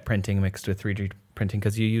inkjet printing mixed with 3D printing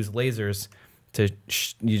because you use lasers to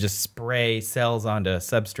you just spray cells onto a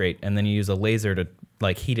substrate, and then you use a laser to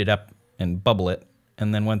like heat it up and bubble it,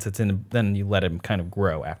 and then once it's in, then you let them kind of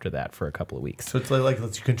grow after that for a couple of weeks. So it's like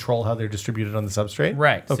lets you control how they're distributed on the substrate?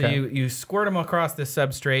 Right. Okay. So you squirt them across the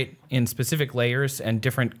substrate in specific layers and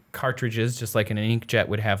different cartridges, just like an inkjet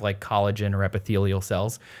would have like collagen or epithelial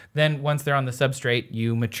cells. Then once they're on the substrate,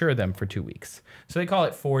 you mature them for 2 weeks. So they call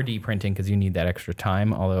it 4D printing because you need that extra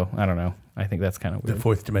time, although I don't know. I think that's kind of The weird.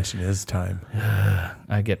 fourth dimension is time.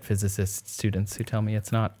 I get physicist students who tell me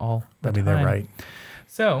it's not all the time. They're right.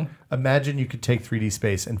 So Imagine you could take 3D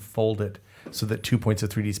space and fold it so that 2 points of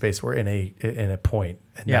 3D space were in a point.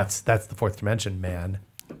 And Yeah. that's the fourth dimension, man.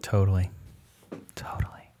 totally.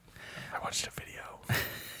 I watched a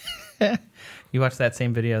video. You watched that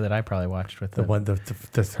same video that I probably watched with The one, the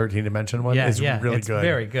 13 dimension one Yeah, is yeah, really it's good.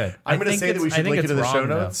 very good. I'm I going to think say that we it's- I should think link it it's to the show wrong,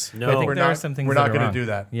 though. notes. No. but I think we're there not, are some things we're that not are going wrong. to do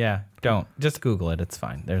that. Yeah, don't. Just Google it. It's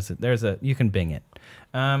fine. There's a you can Bing it.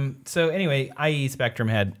 So anyway, IE Spectrum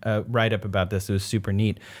had a write-up about this. It was super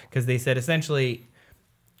neat because they said essentially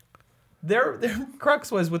their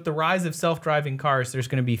crux was with the rise of self-driving cars, there's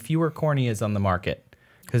going to be fewer corneas on the market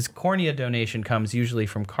because cornea donation comes usually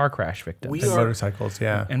from car crash victims. We And are- motorcycles,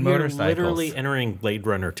 yeah. and We're motorcycles, literally entering Blade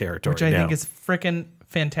Runner territory which I now. think is freaking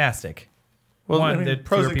fantastic. Well, One, I mean, that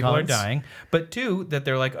pros fewer and people are cons. dying, but two, that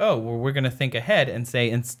they're like, oh, well, we're going to think ahead and say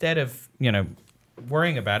instead of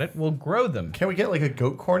worrying about it, we'll grow them. Can we get like a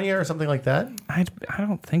goat cornea or something like that? I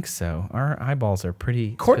don't think so. Our eyeballs are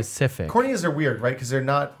pretty specific. Corneas are weird, right? Because they're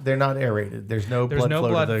not aerated. There's no There's blood no flow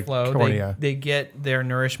blood to the flow. cornea. They get their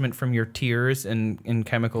nourishment from your tears and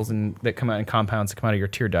chemicals that come out and compounds that come out of your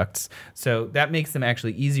tear ducts. So that makes them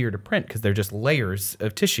actually easier to print because they're just layers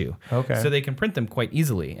of tissue. Okay. So they can print them quite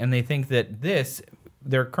easily. And they think that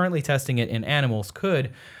they're currently testing it in animals,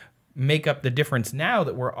 could make up the difference now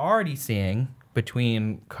that we're already seeing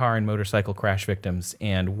between car and motorcycle crash victims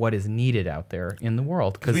and what is needed out there in the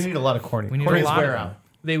world. Because we need a lot of cornea. We need Corneas a lot wear of out.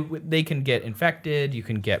 them. They can get infected. You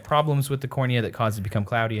can get problems with the cornea that cause it to become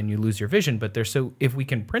cloudy and you lose your vision. But if we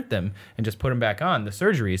can print them and just put them back on, the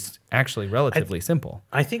surgery is actually relatively simple.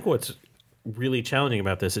 I think what's really challenging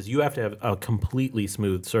about this is you have to have a completely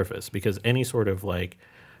smooth surface because any sort of like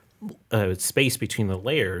space between the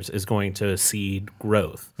layers is going to seed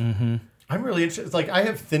growth. Mm-hmm. I'm really interested. Like I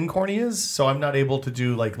have thin corneas, so I'm not able to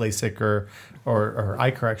do like LASIK or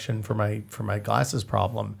eye correction for my glasses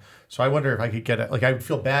problem. So I wonder if I could get it. Like I would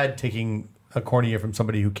feel bad taking a cornea from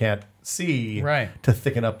somebody who can't see to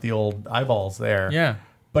thicken up the old eyeballs there. Yeah.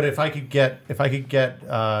 But if I could get,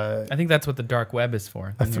 I think that's what the dark web is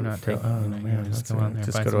for. Then you're not taking. Just go on there,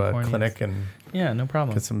 just buy go some to a corneas. clinic and no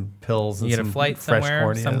problem. get some pills. You and get a some flight fresh somewhere,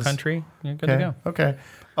 corneas. some country. You're good to go. Okay.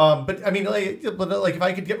 But I mean, like if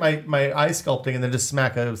I could get my eye sculpting and then just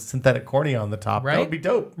smack a synthetic cornea on the top, that would be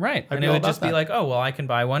dope. Right. I'd And be it all would about just be that. like, oh, well, I can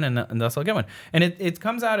buy one and thus I'll get one. And it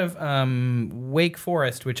comes out of Wake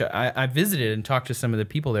Forest, which I visited and talked to some of the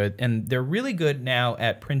people there. And they're really good now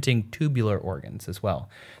at printing tubular organs as well.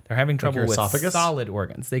 They're having trouble your with esophagus? solid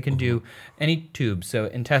organs. They can do any tube. So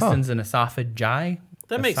intestines and esophagi.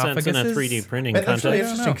 That makes sense in a esophaguses. 3D printing And that's really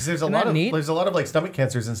context. interesting because there's a Isn't lot that of neat? there's a lot of like stomach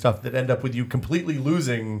cancers and stuff that end up with you completely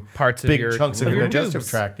losing Parts of big your chunks of your digestive tubes.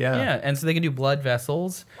 tract. Yeah, and so they can do blood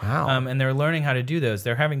vessels. Wow. And they're learning how to do those.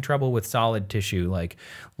 They're having trouble with solid tissue like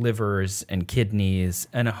livers and kidneys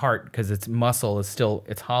and a heart because its muscle is still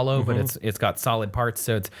hollow, but it's got solid parts,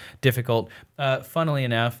 so it's difficult. Funnily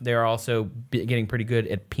enough, they're also getting pretty good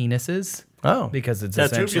at penises. Oh. Because it's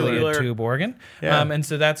That's essentially tubular. a tube organ. Yeah. And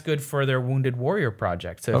so that's good for their Wounded Warrior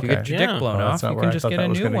project. So if you Okay. get your Yeah. dick blown Well, off, that's not you where can I just thought get that a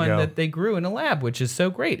was new gonna one go. that they grew in a lab, which is so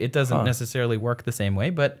great. It doesn't necessarily work the same way,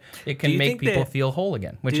 but it can you make think people they- feel whole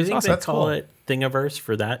again, which Do you is think awesome. they That's call cool. it Thingiverse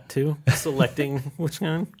for that too? Selecting which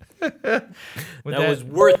one? Would That was that-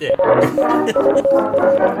 worth it.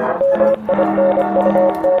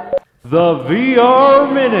 The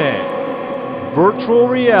VR Minute. Virtual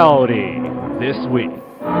reality this week.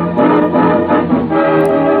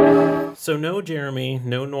 So no Jeremy,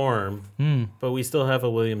 no Norm, but we still have a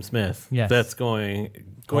William Smith. Yes. That's going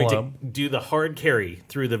Hello. to do the hard carry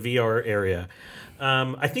through the VR area.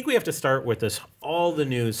 I think we have to start with all the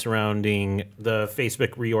news surrounding the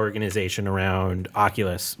Facebook reorganization around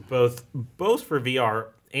Oculus, both for VR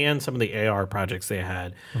and some of the AR projects they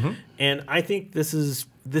had. And I think this is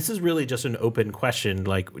really just an open question.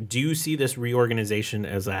 Like, do you see this reorganization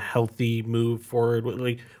as a healthy move forward?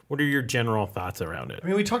 Like, what are your general thoughts around it? I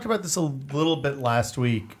mean, we talked about this a little bit last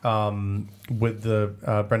week with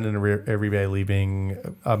the Brendan Uribe leaving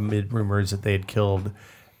amid rumors that they had killed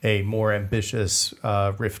a more ambitious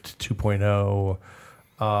Rift 2.0.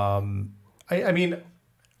 I mean,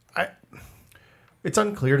 it's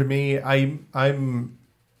unclear to me. I'm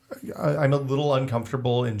a little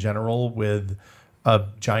uncomfortable in general with a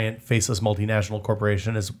giant faceless multinational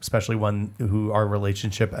corporation, especially one who our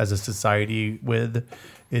relationship as a society with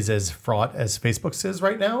is as fraught as Facebook's is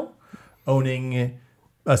right now, owning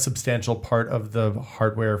a substantial part of the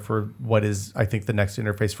hardware for what is, I think, the next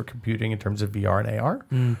interface for computing in terms of VR and AR.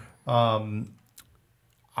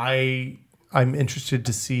 I'm interested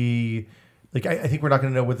to see. Like, I think we're not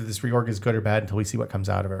going to know whether this reorg is good or bad until we see what comes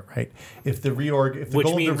out of it, right? If the Which goal of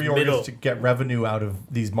the means reorg is to get revenue out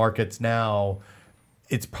of these markets now,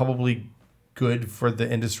 it's probably good for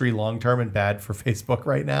the industry long term and bad for Facebook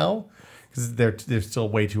right now because they're still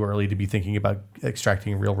way too early to be thinking about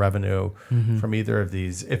extracting real revenue from either of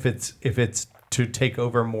these. If it's to take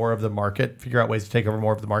over more of the market, figure out ways to take over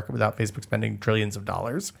more of the market without Facebook spending trillions of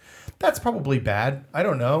dollars, that's probably bad. I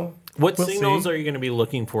don't know. What We'll signals see. are you going to be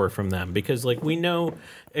looking for from them? Because, like, we know,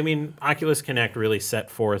 I mean, Oculus Connect really set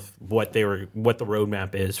forth what the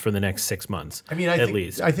roadmap is for the next 6 months. I mean, I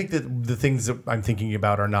think that the things that I'm thinking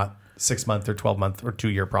about are not 6 month or 12 month or 2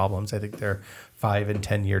 year problems. I think they're 5 and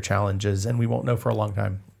 10 year challenges, and we won't know for a long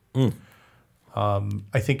time.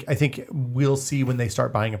 I think we'll see when they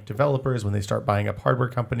start buying up developers, when they start buying up hardware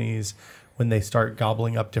companies, when they start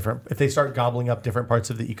gobbling up different parts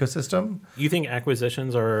of the ecosystem. You think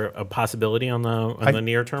acquisitions are a possibility on the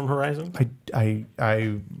near term horizon?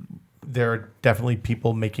 There are definitely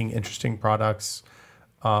people making interesting products,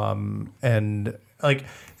 and like,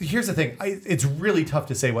 here's the thing: it's really tough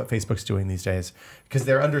to say what Facebook's doing these days because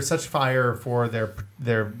they're under such fire for their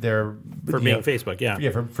being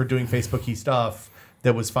Facebook, for doing Facebooky stuff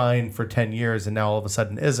that was fine for 10 years and now all of a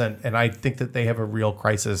sudden isn't. And I think that they have a real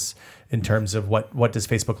crisis in terms of what does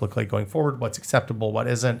Facebook look like going forward, what's acceptable, what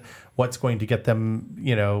isn't, what's going to get them,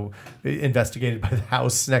 investigated by the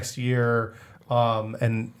House next year,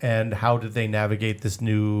 and how do they navigate this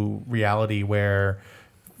new reality where,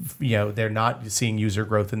 they're not seeing user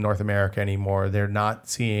growth in North America anymore. They're not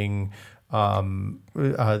seeing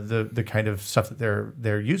the kind of stuff that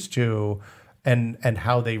they're used to. and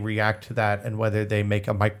how they react to that, and whether they make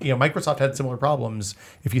Microsoft had similar problems.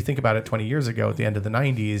 If you think about it, 20 years ago, at the end of the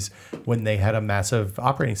 90s, when they had a massive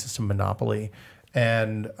operating system monopoly,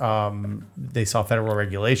 and they saw federal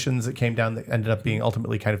regulations that came down that ended up being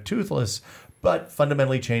ultimately kind of toothless, but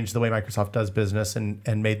fundamentally changed the way Microsoft does business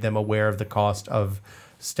and made them aware of the cost of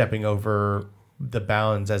stepping over the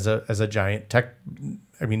bounds as a giant tech.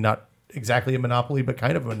 I mean, not exactly a monopoly, but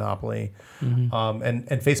kind of a monopoly. And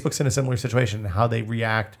Facebook's in a similar situation. How they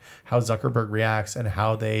react, how Zuckerberg reacts, and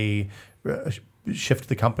how they shift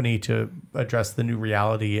the company to address the new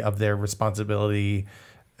reality of their responsibility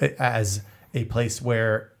as a place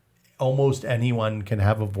where almost anyone can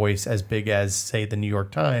have a voice as big as, say, the New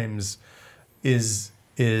York Times is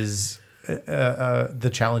the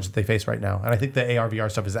challenge that they face right now. And I think the AR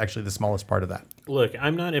VR stuff is actually the smallest part of that. Look,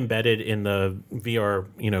 I'm not embedded in the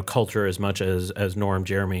VR culture as much as Norm,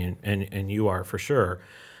 Jeremy, and you are for sure.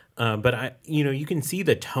 But you can see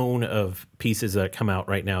the tone of pieces that come out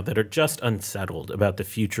right now that are just unsettled about the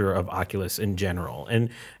future of Oculus in general.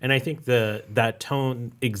 And I think that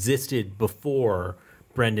tone existed before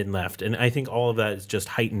Brendan left. And I think all of that has just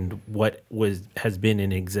heightened what has been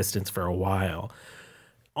in existence for a while.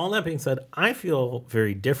 All that being said, I feel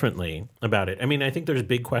very differently about it. I mean, I think there's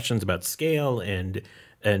big questions about scale and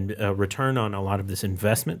return on a lot of this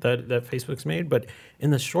investment that Facebook's made. But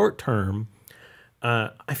in the short term,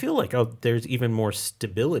 I feel like there's even more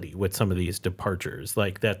stability with some of these departures,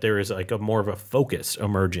 like that there is like more of a focus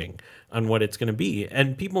emerging on what it's going to be.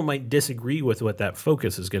 And people might disagree with what that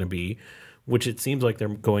focus is going to be, which it seems like they're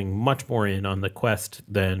going much more in on the Quest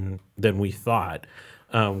than we thought.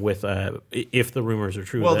 If the rumors are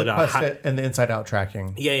true, well, the Quest and the inside-out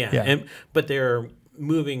tracking, but they're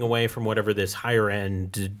moving away from whatever this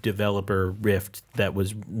higher-end developer rift that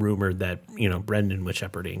was rumored that Brendan was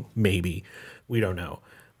shepherding. Maybe, we don't know.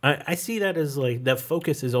 I see that as like that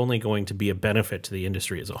focus is only going to be a benefit to the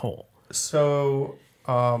industry as a whole. So,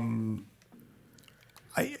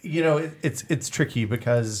 it's tricky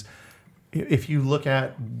because if you look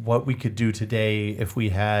at what we could do today, if we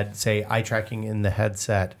had, say, eye tracking in the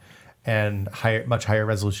headset and much higher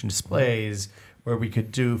resolution displays, where we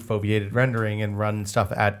could do foveated rendering and run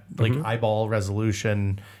stuff at like eyeball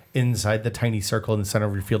resolution inside the tiny circle in the center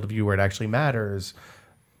of your field of view where it actually matters,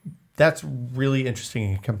 that's really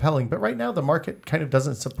interesting and compelling. But right now, the market kind of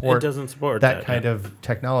doesn't support that kind of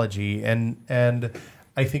technology, and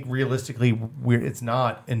I think realistically, it's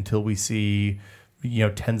not until we see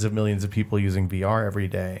tens of millions of people using VR every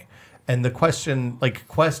day. And the question, like,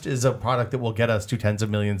 Quest is a product that will get us to tens of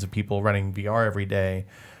millions of people running VR every day.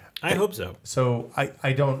 I hope so. So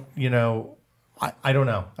I don't, I don't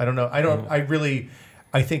know.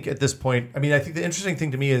 I think at this point, I mean, I think the interesting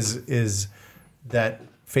thing to me is that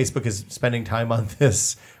Facebook is spending time on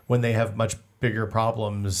this when they have much bigger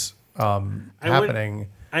problems happening.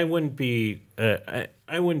 I wouldn't be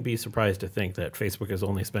surprised to think that Facebook is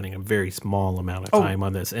only spending a very small amount of time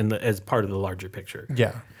on this, and as part of the larger picture.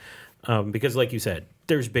 Yeah, because like you said,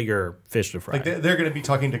 there's bigger fish to fry. Like they're going to be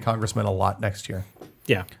talking to congressmen a lot next year.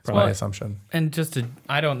 Yeah, that's my assumption. And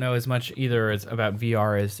I don't know as much either about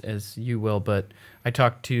VR as you will, but I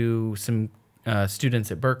talked to some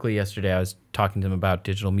students at Berkeley yesterday. I was talking to them about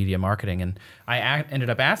digital media marketing, and I ended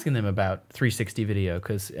up asking them about 360 video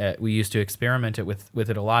because we used to experiment with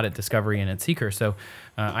it a lot at Discovery and at Seeker. So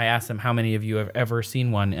I asked them, how many of you have ever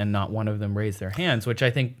seen one, and not one of them raised their hands, which I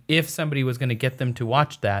think if somebody was going to get them to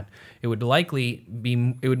watch that, it would be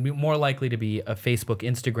more likely to be a Facebook,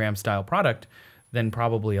 Instagram style product than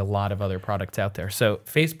probably a lot of other products out there. So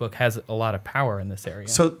Facebook has a lot of power in this area.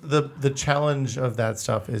 So the challenge of that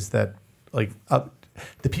stuff is that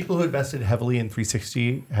the people who invested heavily in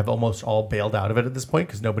 360 have almost all bailed out of it at this point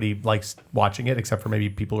because nobody likes watching it except for maybe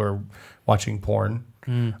people who are watching porn.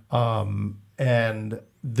 And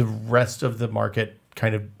the rest of the market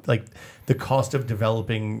kind of like the cost of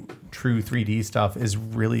developing true 3D stuff is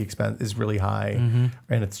really really high,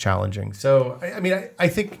 and it's challenging. So I mean, I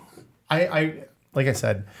think like I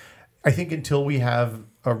said, I think until we have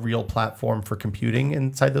a real platform for computing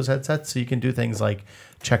inside those headsets, so you can do things like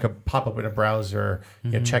check a pop-up in a browser,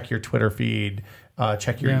 check your Twitter feed,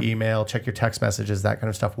 check your email, check your text messages, that kind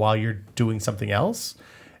of stuff while you're doing something else.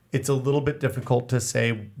 It's a little bit difficult to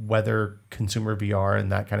say whether consumer VR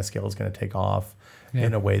and that kind of scale is going to take off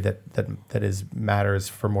in a way that matters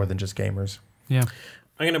for more than just gamers. Yeah.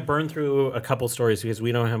 I'm going to burn through a couple stories because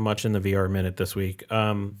we don't have much in the VR Minute this week.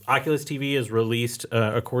 Oculus TV has released,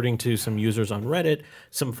 according to some users on Reddit,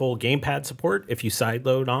 some full gamepad support if you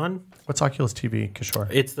sideload on. What's Oculus TV, Kishore?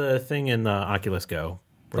 It's the thing in the Oculus Go.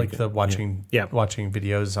 Like the watching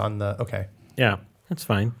videos on the... Okay. Yeah. That's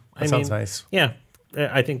fine. That sounds nice. Yeah.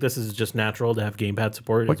 I think this is just natural to have gamepad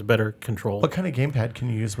support. It's better control. What kind of gamepad can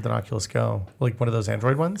you use with an Oculus Go? Like one of those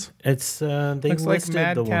Android ones? It's they Looks like listed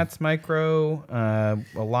Mad the Catz Micro, a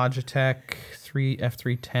Logitech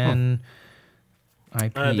F310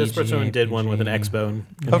 IP. this person did one with an X-Bone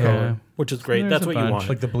controller, which is great. There's That's a what you bunch. want.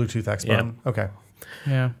 Like the Bluetooth X-Bone? Okay.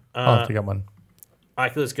 Yeah. I'll have to get one.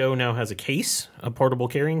 Oculus Go now has a case, a portable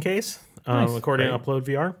carrying case, according to Upload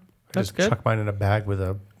VR. That's Just good. chuck mine in a bag with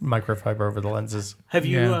a microfiber over the lenses. Have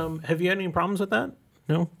you Yeah. have you had any problems with that?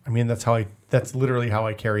 No. I mean, that's literally how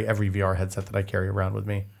I carry every VR headset that I carry around with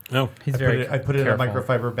me. No. He's I put it in a careful.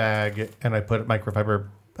 microfiber bag, and I put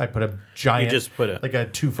a giant, You just put it- like a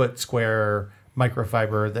 2-foot square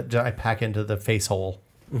microfiber that I pack into the face hole,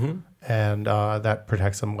 and that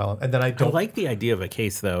protects them well. And then I I don't like the idea of a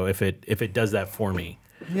case though, if it does that for me.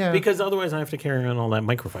 Yeah. Because otherwise I have to carry around all that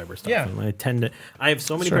microfiber stuff. Yeah. And I have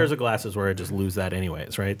so many Sure. pairs of glasses where I just lose that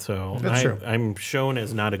anyways, right? So That's true. I'm shown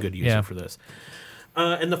as not a good user Yeah. for this.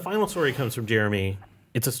 And the final story comes from Jeremy.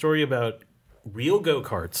 It's a story about real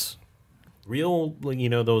go-karts, real,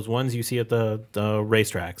 those ones you see at the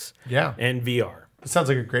racetracks. Yeah. And VR. It sounds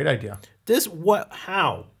like a great idea.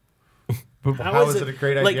 How? But how is it a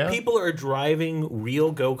great idea? Like people are driving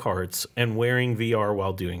real go-karts and wearing VR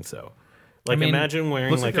while doing so. Like mean, imagine wearing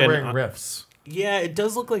Looks like like they're an wearing Rifts. Yeah, it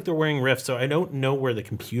does look like they're wearing Rift, so I don't know where the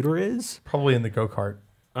computer is. Probably in the go-kart.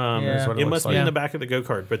 Yeah. is what It looks must like. be in the back of the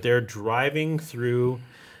go-kart, but they're driving through,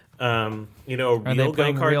 a Are real they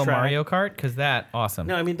playing go-kart real track. Mario Kart? Because that awesome.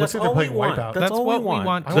 No, I mean Looks that's like all they're we playing want. Wipeout. That's all what we want.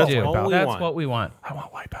 to want do. Wipeout. That's want. what we want. I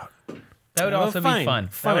want Wipeout. That would Well, also fine, be fun.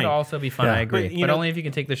 That fine. would also be fun. Yeah. I agree, But, but only if you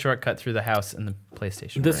can take the shortcut through the house and the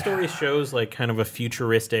PlayStation. The story shows like kind of a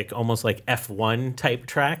futuristic, almost like F1 type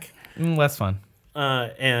track. Less fun.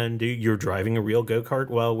 And you're driving a real go-kart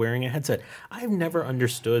while wearing a headset. I've never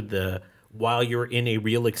understood while you're in a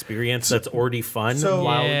real experience that's already fun, So-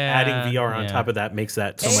 while Yeah, adding VR on yeah. top of that makes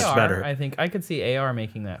that so AR, much better. I think I could see AR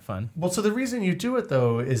making that fun. Well, so the reason you do it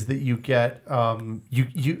though is that you get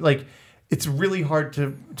you like it's really hard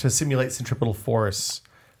to simulate centripetal force,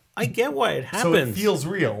 I get why it so happens. it feels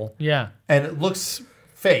real. Yeah. And it looks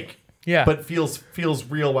fake. Yeah. But feels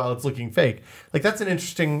real while it's looking fake. Like that's an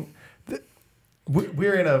interesting.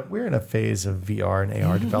 We're in a phase of VR and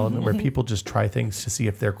AR development where people just try things to see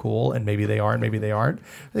if they're cool, and maybe they are and maybe they aren't.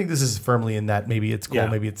 I think this is firmly in that maybe it's cool, Yeah.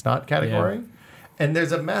 maybe it's not category. And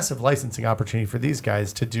there's a massive licensing opportunity for these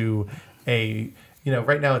guys to do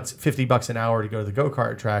right now it's $50 an hour to go to the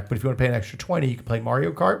go-kart track, but if you want to pay an extra $20, you can play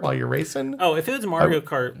Mario Kart while you're racing. Oh, if it was Mario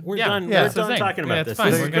Kart, we're done. yeah. We're That's the done talking about this.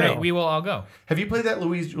 Fine. This We're is gonna, great. we will all go. Have you played that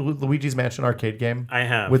Luigi's Mansion arcade game? I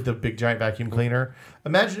have. With the big giant vacuum cleaner.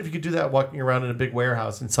 Imagine if you could do that walking around in a big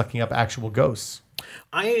warehouse and sucking up actual ghosts.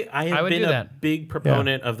 I have would been do a that. big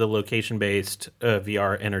proponent of the location-based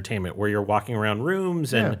VR entertainment, where you're walking around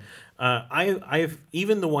rooms, and I've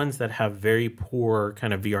even the ones that have very poor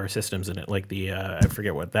kind of VR systems in it, like the I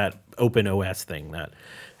forget what that Open OS thing that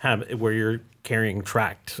have where you're carrying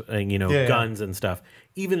tracked guns and stuff.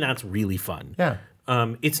 Even that's really fun. Yeah.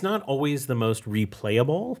 It's not always the most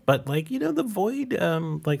replayable, but the Void,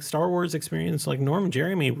 like Star Wars experience, like Norm and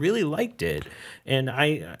Jeremy really liked it, and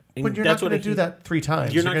But you're that's not going to do that 3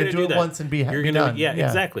 times. You're not going going to do do it that. once and be You're gonna, done. Yeah,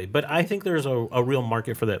 exactly. But I think there's a real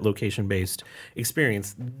market for that location-based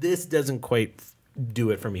experience. This doesn't quite do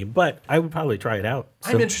it for me, but I would probably try it out.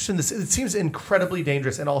 I'm interested in this. It seems incredibly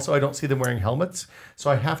dangerous, and also I don't see them wearing helmets.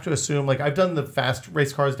 So I have to assume, like I've done the fast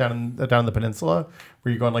race cars down the peninsula,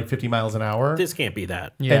 where you're going like 50 miles an hour. This can't be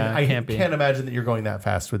that. Yeah, and I can't be. can't imagine that you're going that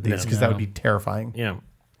fast with these because that would be terrifying. Yeah.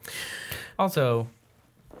 Also,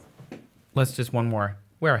 let's just one more.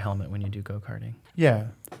 Wear a helmet when you do go-karting. Yeah,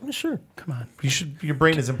 Sure. Come on. you should. Your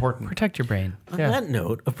brain is important. Protect your brain. On that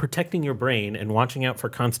note of protecting your brain and watching out for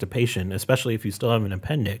constipation, especially if you still have an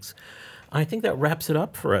appendix, I think that wraps it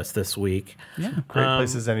up for us this week. Yeah. Great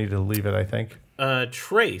places I need to leave it. I think.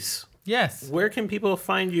 Trace, Yes. where can people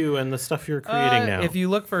find you and the stuff you're creating now? If you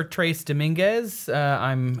look for Trace Dominguez,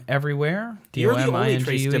 I'm everywhere. You're the only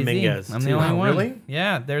Trace Dominguez. Dominguez, I'm the too. only Wow, one. really?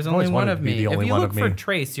 Yeah, there's I've only always one wanted of to be me. the If only you one look of for me.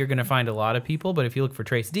 Trace, you're going to find a lot of people. But if you look for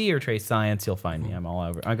Trace D or Trace Science, you'll find me. I'm all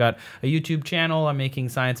over. I got a YouTube channel. I'm making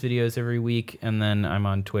science videos every week, and then I'm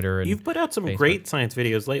on Twitter. And You've put out some Facebook. great science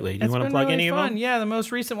videos lately. Do you It's want to been plug really any fun. of them? Yeah, the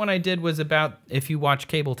most recent one I did was about if you watch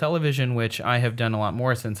cable television, which I have done a lot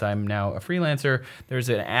more since I'm now a freelancer. There's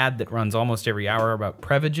an ad that runs almost every hour about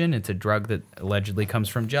Prevagen. It's a drug that allegedly comes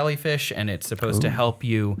from jellyfish, and it's supposed to help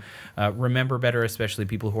you remember better, especially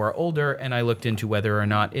people who are older. And I looked into whether or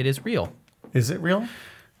not it is real. Is it real?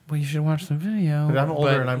 Well, you should watch the video. But I'm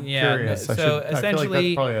older But, and I'm yeah, curious. So I feel like essentially,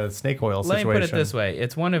 that's probably a snake oil let situation. me put it this way.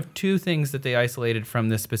 It's one of two things that they isolated from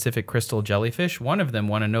this specific crystal jellyfish. One of them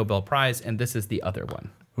won a Nobel Prize, and this is the other one.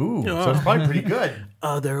 Ooh, so it's probably pretty good.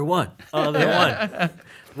 Other one.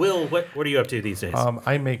 Will, what are you up to these days?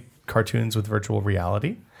 I make cartoons with virtual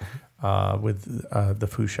reality, with the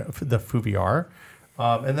Foo VR.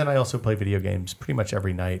 And then I also play video games pretty much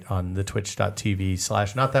every night on the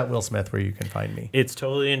twitch.tv/notthatwillsmith where you can find me. It's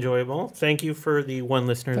totally enjoyable. Thank you for the one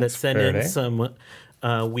listener That's that sent fair, in eh? some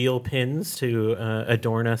wheel pins to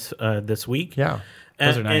adorn us this week. Yeah.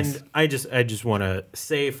 Those are nice. And I just want to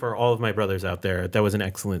say for all of my brothers out there, that was an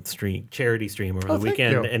excellent charity stream over the thank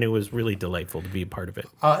weekend, you. and it was really delightful to be a part of it.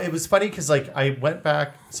 It was funny because I went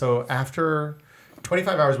back. So after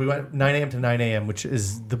 25 hours, we went 9 a.m. to 9 a.m., which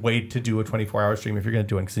is the way to do a 24-hour stream if you're going to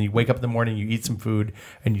do it. Because then you wake up in the morning, you eat some food,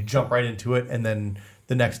 and you jump right into it, and then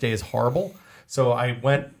the next day is horrible. So I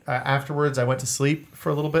went afterwards. I went to sleep for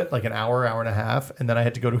a little bit, like an hour and a half, and then I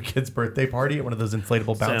had to go to a kid's birthday party at one of those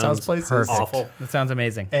inflatable bounce house places. Awful. That sounds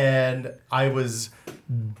amazing. And I was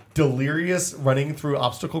delirious running through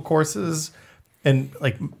obstacle courses. And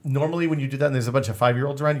like normally when you do that and there's a bunch of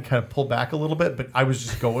 5-year-olds around, you kind of pull back a little bit, but I was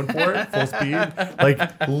just going for it full speed,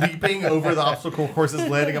 like leaping over the obstacle courses,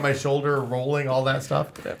 landing on my shoulder, rolling, all that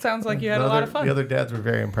stuff. That sounds like you had a lot of fun. The other dads were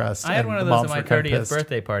very impressed. I had and one of the those moms at my were kinda 30th pissed.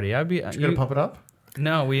 birthday party. I'd be. You gonna pump it up?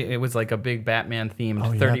 No, it was like a big Batman themed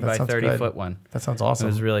Oh, yeah, 30 that by sounds 30 good. foot one. That sounds It awesome.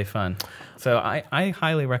 was really fun. So I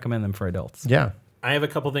highly recommend them for adults. Yeah. I have a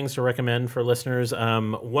couple things to recommend for listeners.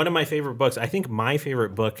 One of my favorite books, I think my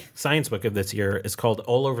favorite book, science book of this year, is called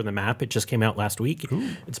All Over the Map. It just came out last week. Ooh.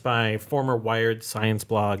 It's by former Wired Science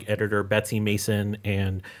blog editor Betsy Mason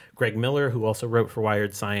and Greg Miller, who also wrote for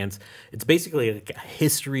Wired Science. It's basically a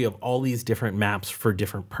history of all these different maps for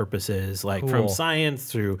different purposes, like from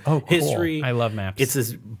science through history. I love maps. It's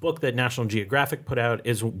this book that National Geographic put out.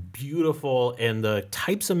 Is beautiful, and the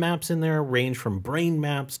types of maps in there range from brain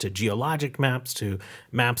maps to geologic maps to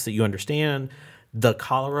maps that you understand. The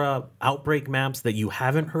cholera outbreak maps that you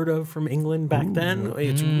haven't heard of from England back then.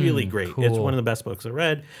 It's really great. Cool. It's one of the best books I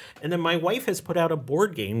read. And then my wife has put out a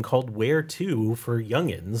board game called Where To for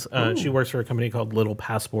youngins. She works for a company called Little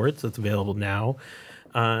Passports that's available now.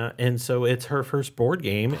 And so it's her first board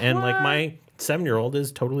game. And like my 7-year-old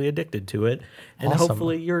is totally addicted to it. And Awesome.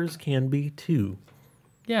 hopefully yours can be too.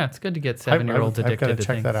 Yeah, it's good to get 7-year-olds I've addicted got to to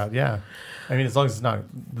check things. that out. Yeah. I mean, as long as it's not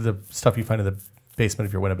the stuff you find in the basement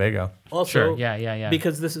of your Winnebago. Also, Sure, yeah.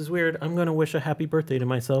 because this is weird, I'm going to wish a happy birthday to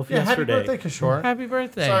myself yesterday. Happy birthday, Kishore. Happy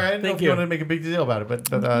birthday. Sorry, I didn't know Thank if you you. wanted to make a big deal about it,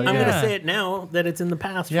 but I'm going to Yeah. say it now that it's in the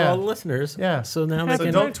past for Yeah. all the listeners. Yeah. So now Happy they so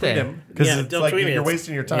can. don't birthday. tweet him because Yeah, it's don't like tweet me. you're It's-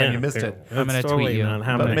 wasting your time. yeah, You missed it. I'm going It's to tweet you. not But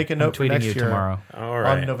happening. make a I'm note for tweeting next you year tomorrow. All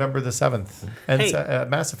right. on November the 7th. And Hey. it's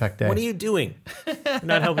Mass Effect Day. What are you doing? You're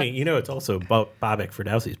not helping. You know, it's also Bobek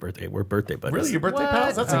Ferdowsi's birthday. We're birthday buddies. Really? Your birthday What?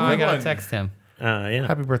 pals? That's a I good got one. to text him. Yeah.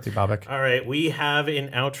 Happy birthday, Bobek. All right. We have an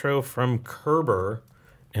outro from Kerber,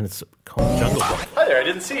 and it's called Jungle Book. Hi there, I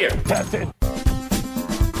didn't see you.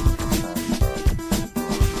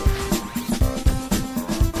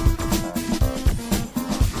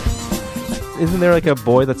 Isn't there like a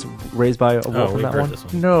boy that's raised by a wolf in we've that heard one? this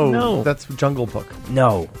one. No, that's Jungle Book.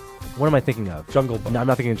 No. What am I thinking of? Jungle Book. No, I'm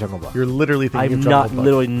not thinking of Jungle Book. You're literally thinking I'm of not Jungle Book.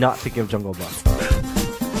 literally not thinking of Jungle Book.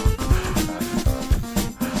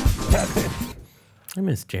 I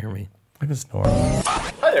miss Jeremy. I miss Nora.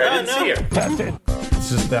 Hi there, I didn't see you.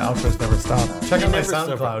 It's just the outros never stop. Check out my never stop.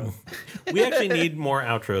 SoundCloud. We actually need more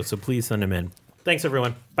outros, so please send them in. Thanks,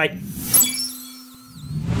 everyone. Bye.